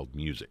piece called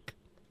Music.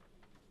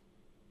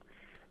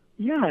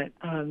 Yeah,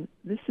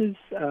 this is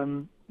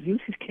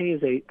Ulysses Kay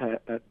is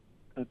a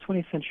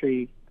 20th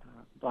century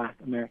Black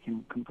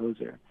American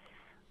composer,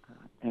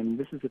 and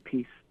this is a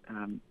piece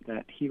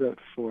that he wrote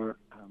for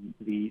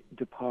the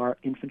Depart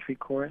Infantry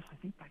Chorus, I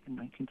think back in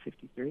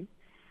 1953.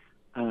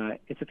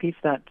 It's a piece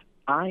that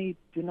I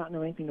did not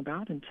know anything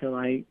about until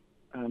I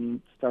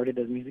started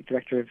as music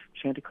director of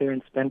Chanticleer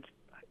and spent,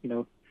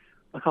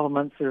 a couple of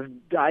months sort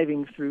of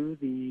diving through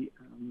the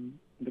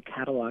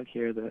catalog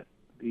here, the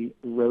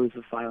rows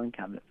of filing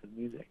cabinets of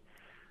music,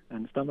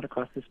 and stumbled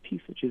across this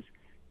piece, which is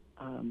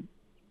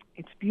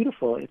it's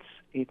beautiful.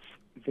 It's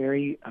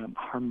very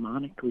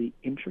harmonically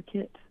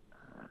intricate,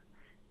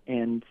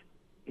 and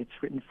it's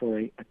written for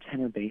a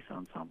tenor bass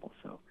ensemble.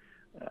 So,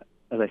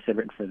 as I said,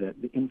 written for the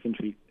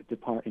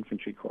Depart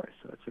Infantry Chorus.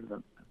 So it's sort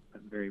of a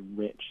very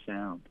rich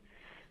sound,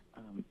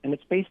 and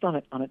it's based on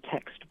a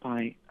text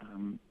by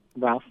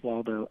Ralph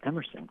Waldo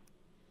Emerson,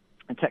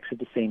 a text of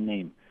the same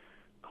name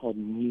called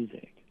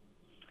Music.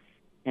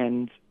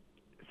 And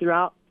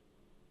throughout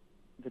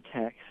the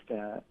text,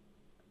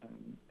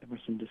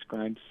 Emerson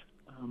describes,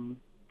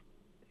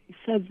 he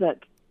says that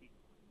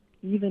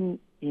even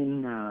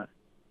in,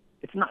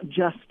 it's not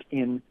just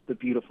in the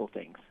beautiful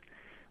things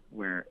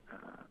where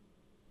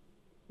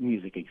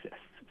music exists.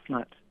 It's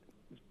not,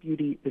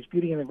 there's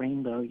beauty in the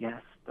rainbow,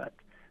 yes, but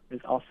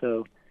there's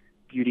also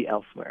beauty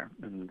elsewhere.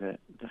 And the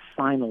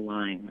final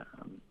line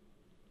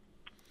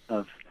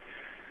of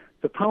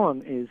the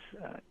poem is,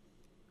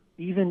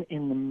 even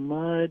in the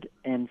mud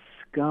and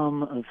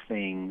scum of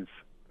things,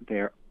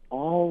 there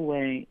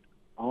always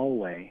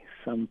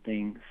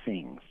something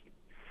sings.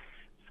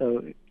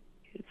 So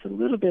it's a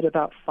little bit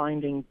about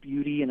finding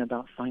beauty and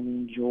about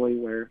finding joy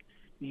where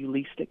you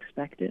least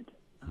expect it.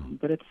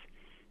 But it's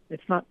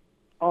not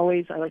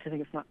always, I like to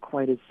think it's not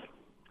quite as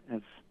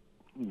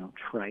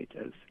trite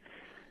as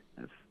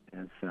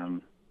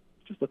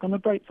just look on the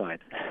bright side.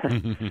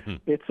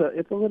 It's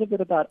a little bit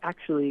about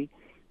actually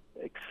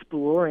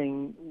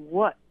exploring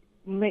what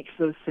makes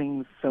those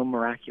things so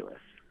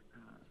miraculous.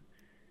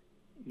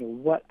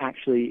 What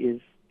actually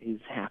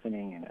is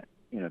happening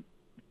in a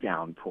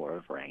downpour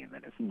of rain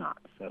that is not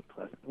so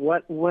pleasant.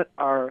 What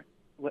are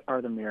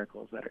the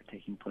miracles that are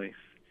taking place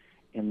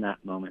in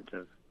that moment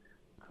of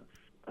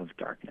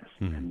darkness?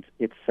 And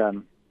it's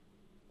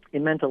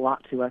it meant a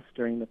lot to us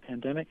during the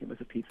pandemic. It was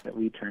a piece that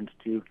we turned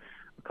to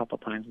a couple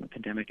times in the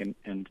pandemic,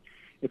 and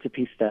it's a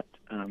piece that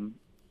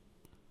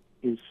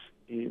it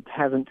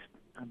hasn't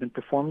been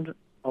performed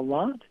a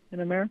lot in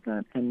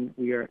America, and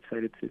we are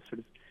excited to sort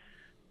of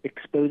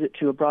expose it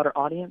to a broader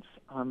audience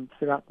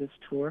throughout this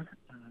tour,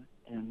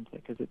 and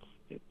because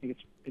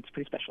it's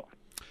pretty special.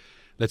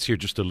 Let's hear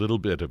just a little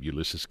bit of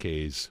Ulysses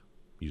K's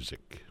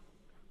music.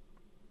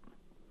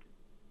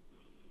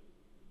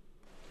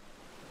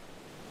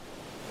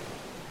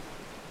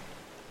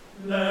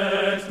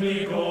 Let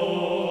me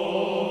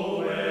go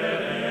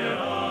where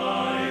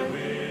I will.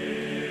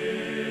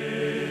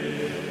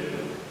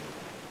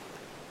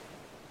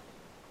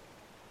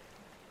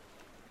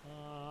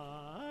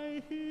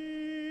 I hear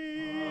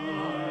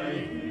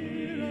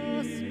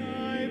a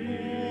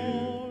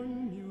sky-born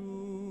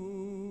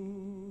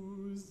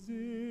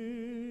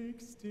music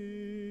still.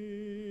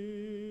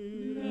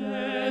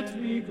 Let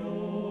me go.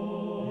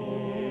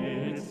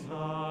 It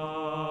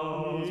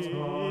sounds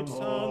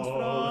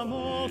from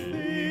all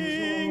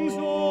things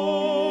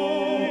old.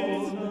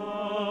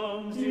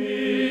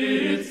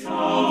 It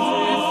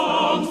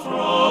sounds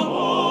from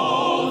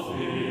all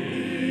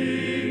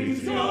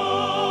things young.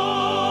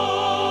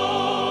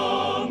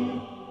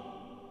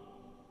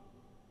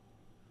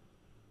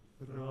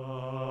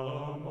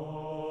 From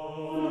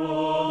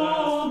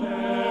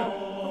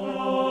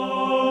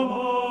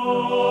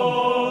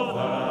all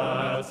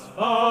that's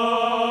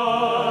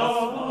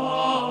found,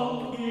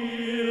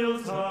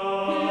 peals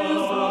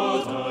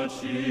out a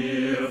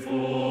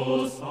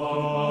cheerful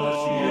song, a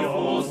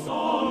cheerful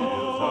song, a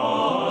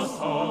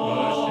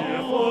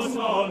cheerful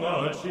song,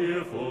 a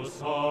cheerful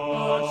song,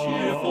 a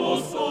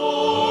cheerful song.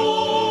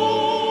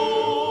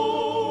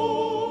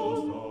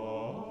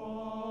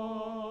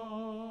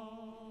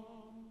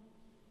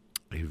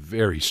 A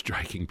very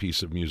striking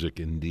piece of music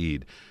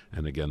indeed.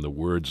 And again, the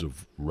words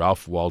of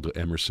Ralph Waldo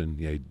Emerson,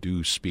 they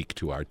do speak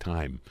to our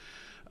time.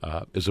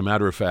 As a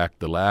matter of fact,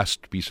 the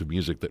last piece of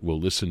music that we'll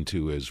listen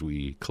to as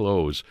we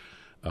close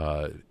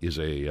is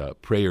a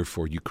prayer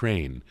for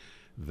Ukraine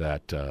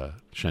that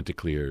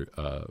Chanticleer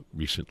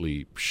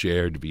recently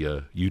shared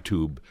via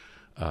YouTube,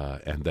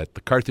 and that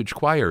the Carthage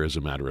Choir, as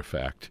a matter of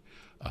fact,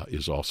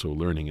 is also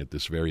learning at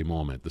this very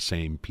moment, the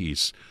same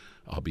piece,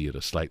 albeit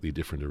a slightly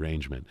different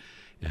arrangement.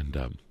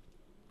 And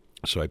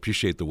so I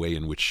appreciate the way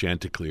in which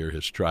Chanticleer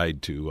has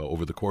tried to,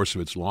 over the course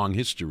of its long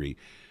history,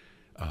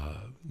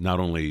 not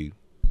only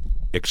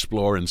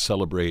explore and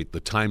celebrate the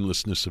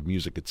timelessness of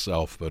music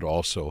itself, but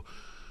also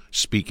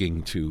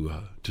speaking to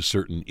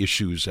certain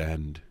issues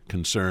and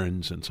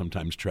concerns and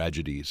sometimes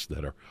tragedies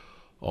that are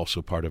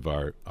also part of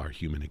our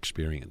human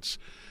experience.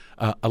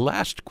 A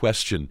last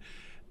question.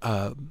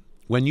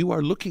 When you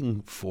are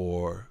looking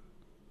for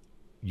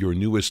your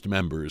newest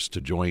members to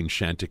join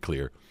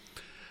Chanticleer,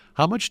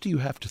 how much do you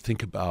have to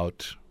think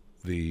about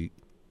the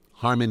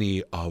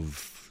harmony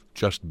of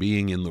just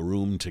being in the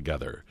room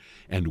together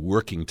and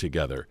working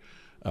together,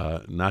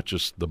 not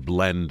just the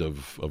blend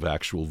of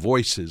actual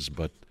voices,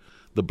 but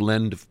the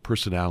blend of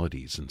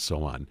personalities and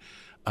so on?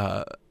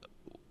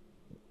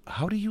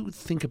 How do you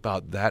think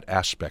about that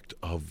aspect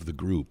of the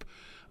group?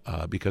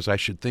 Because I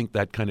should think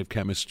that kind of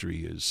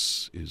chemistry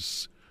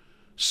is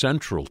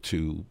central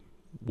to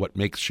what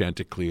makes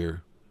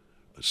Chanticleer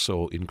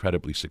so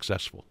incredibly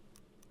successful.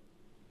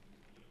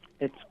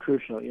 It's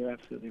crucial. You're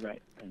absolutely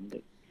right,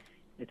 and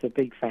it's a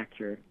big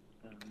factor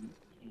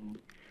in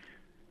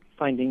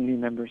finding new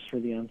members for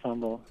the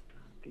ensemble,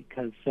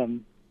 because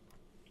singing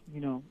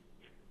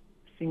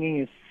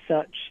is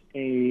such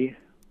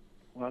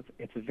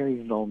it's a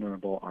very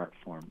vulnerable art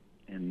form,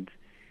 and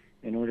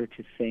in order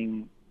to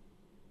sing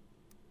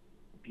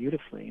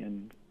beautifully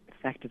and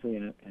effectively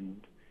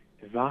and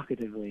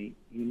evocatively,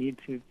 you need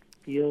to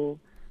feel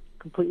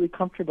completely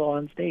comfortable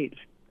on stage,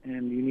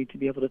 and you need to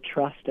be able to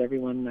trust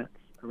everyone that's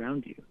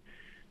around you.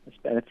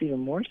 That's even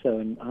more so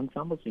in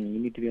ensemble singing. You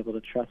need to be able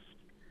to trust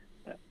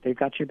that they've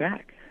got your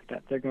back,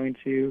 that they're going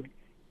to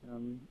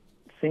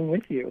sing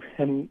with you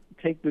and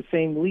take the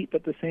same leap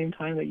at the same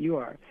time that you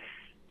are.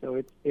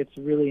 So it's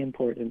really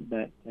important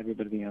that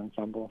everybody in the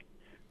ensemble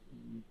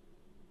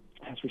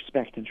has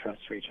respect and trust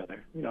for each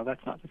other.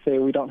 That's not to say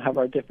we don't have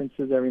our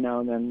differences every now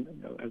and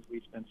then, as we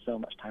spend so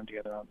much time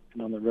together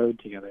on the road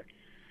together.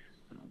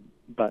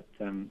 But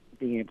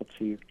being able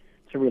to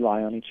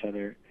rely on each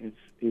other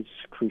is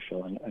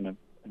crucial and a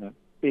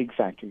big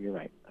factor, you're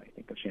right, I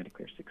think, of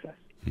Chanticleer's success.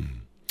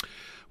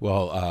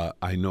 Well,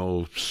 I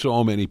know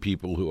so many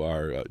people who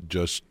are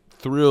just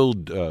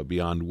thrilled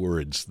beyond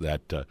words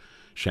that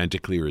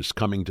Chanticleer is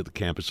coming to the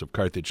campus of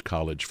Carthage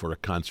College for a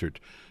concert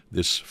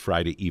this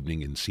Friday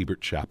evening in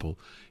Siebert Chapel.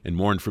 And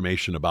more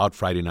information about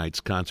Friday night's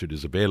concert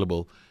is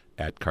available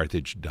at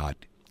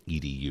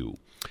carthage.edu.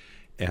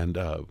 And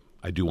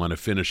I do want to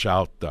finish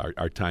out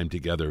our time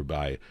together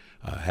by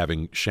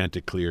having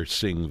Chanticleer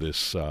sing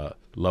this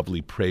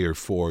lovely prayer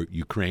for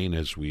Ukraine,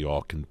 as we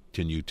all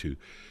continue to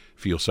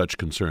feel such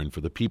concern for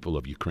the people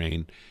of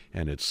Ukraine.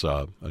 And it's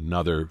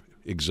another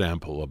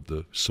example of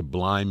the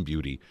sublime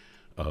beauty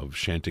of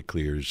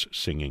Chanticleer's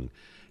singing.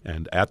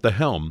 And at the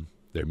helm,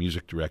 their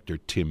music director,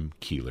 Tim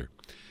Keeler.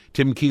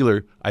 Tim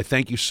Keeler, I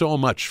thank you so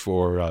much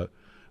for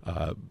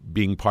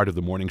being part of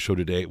the morning show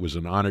today. It was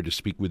an honor to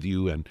speak with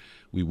you, and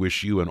we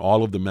wish you and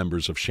all of the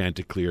members of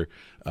Chanticleer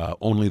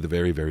only the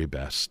very, very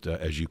best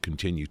as you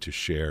continue to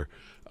share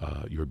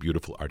your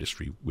beautiful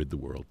artistry with the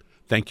world.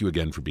 Thank you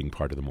again for being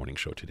part of the morning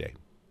show today.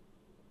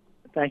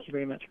 Thank you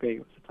very much, Greg. It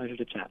was a pleasure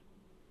to chat.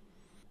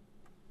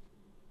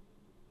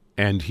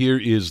 And here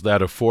is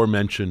that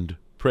aforementioned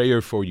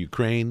prayer for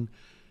Ukraine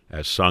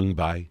as sung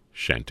by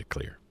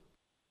Chanticleer.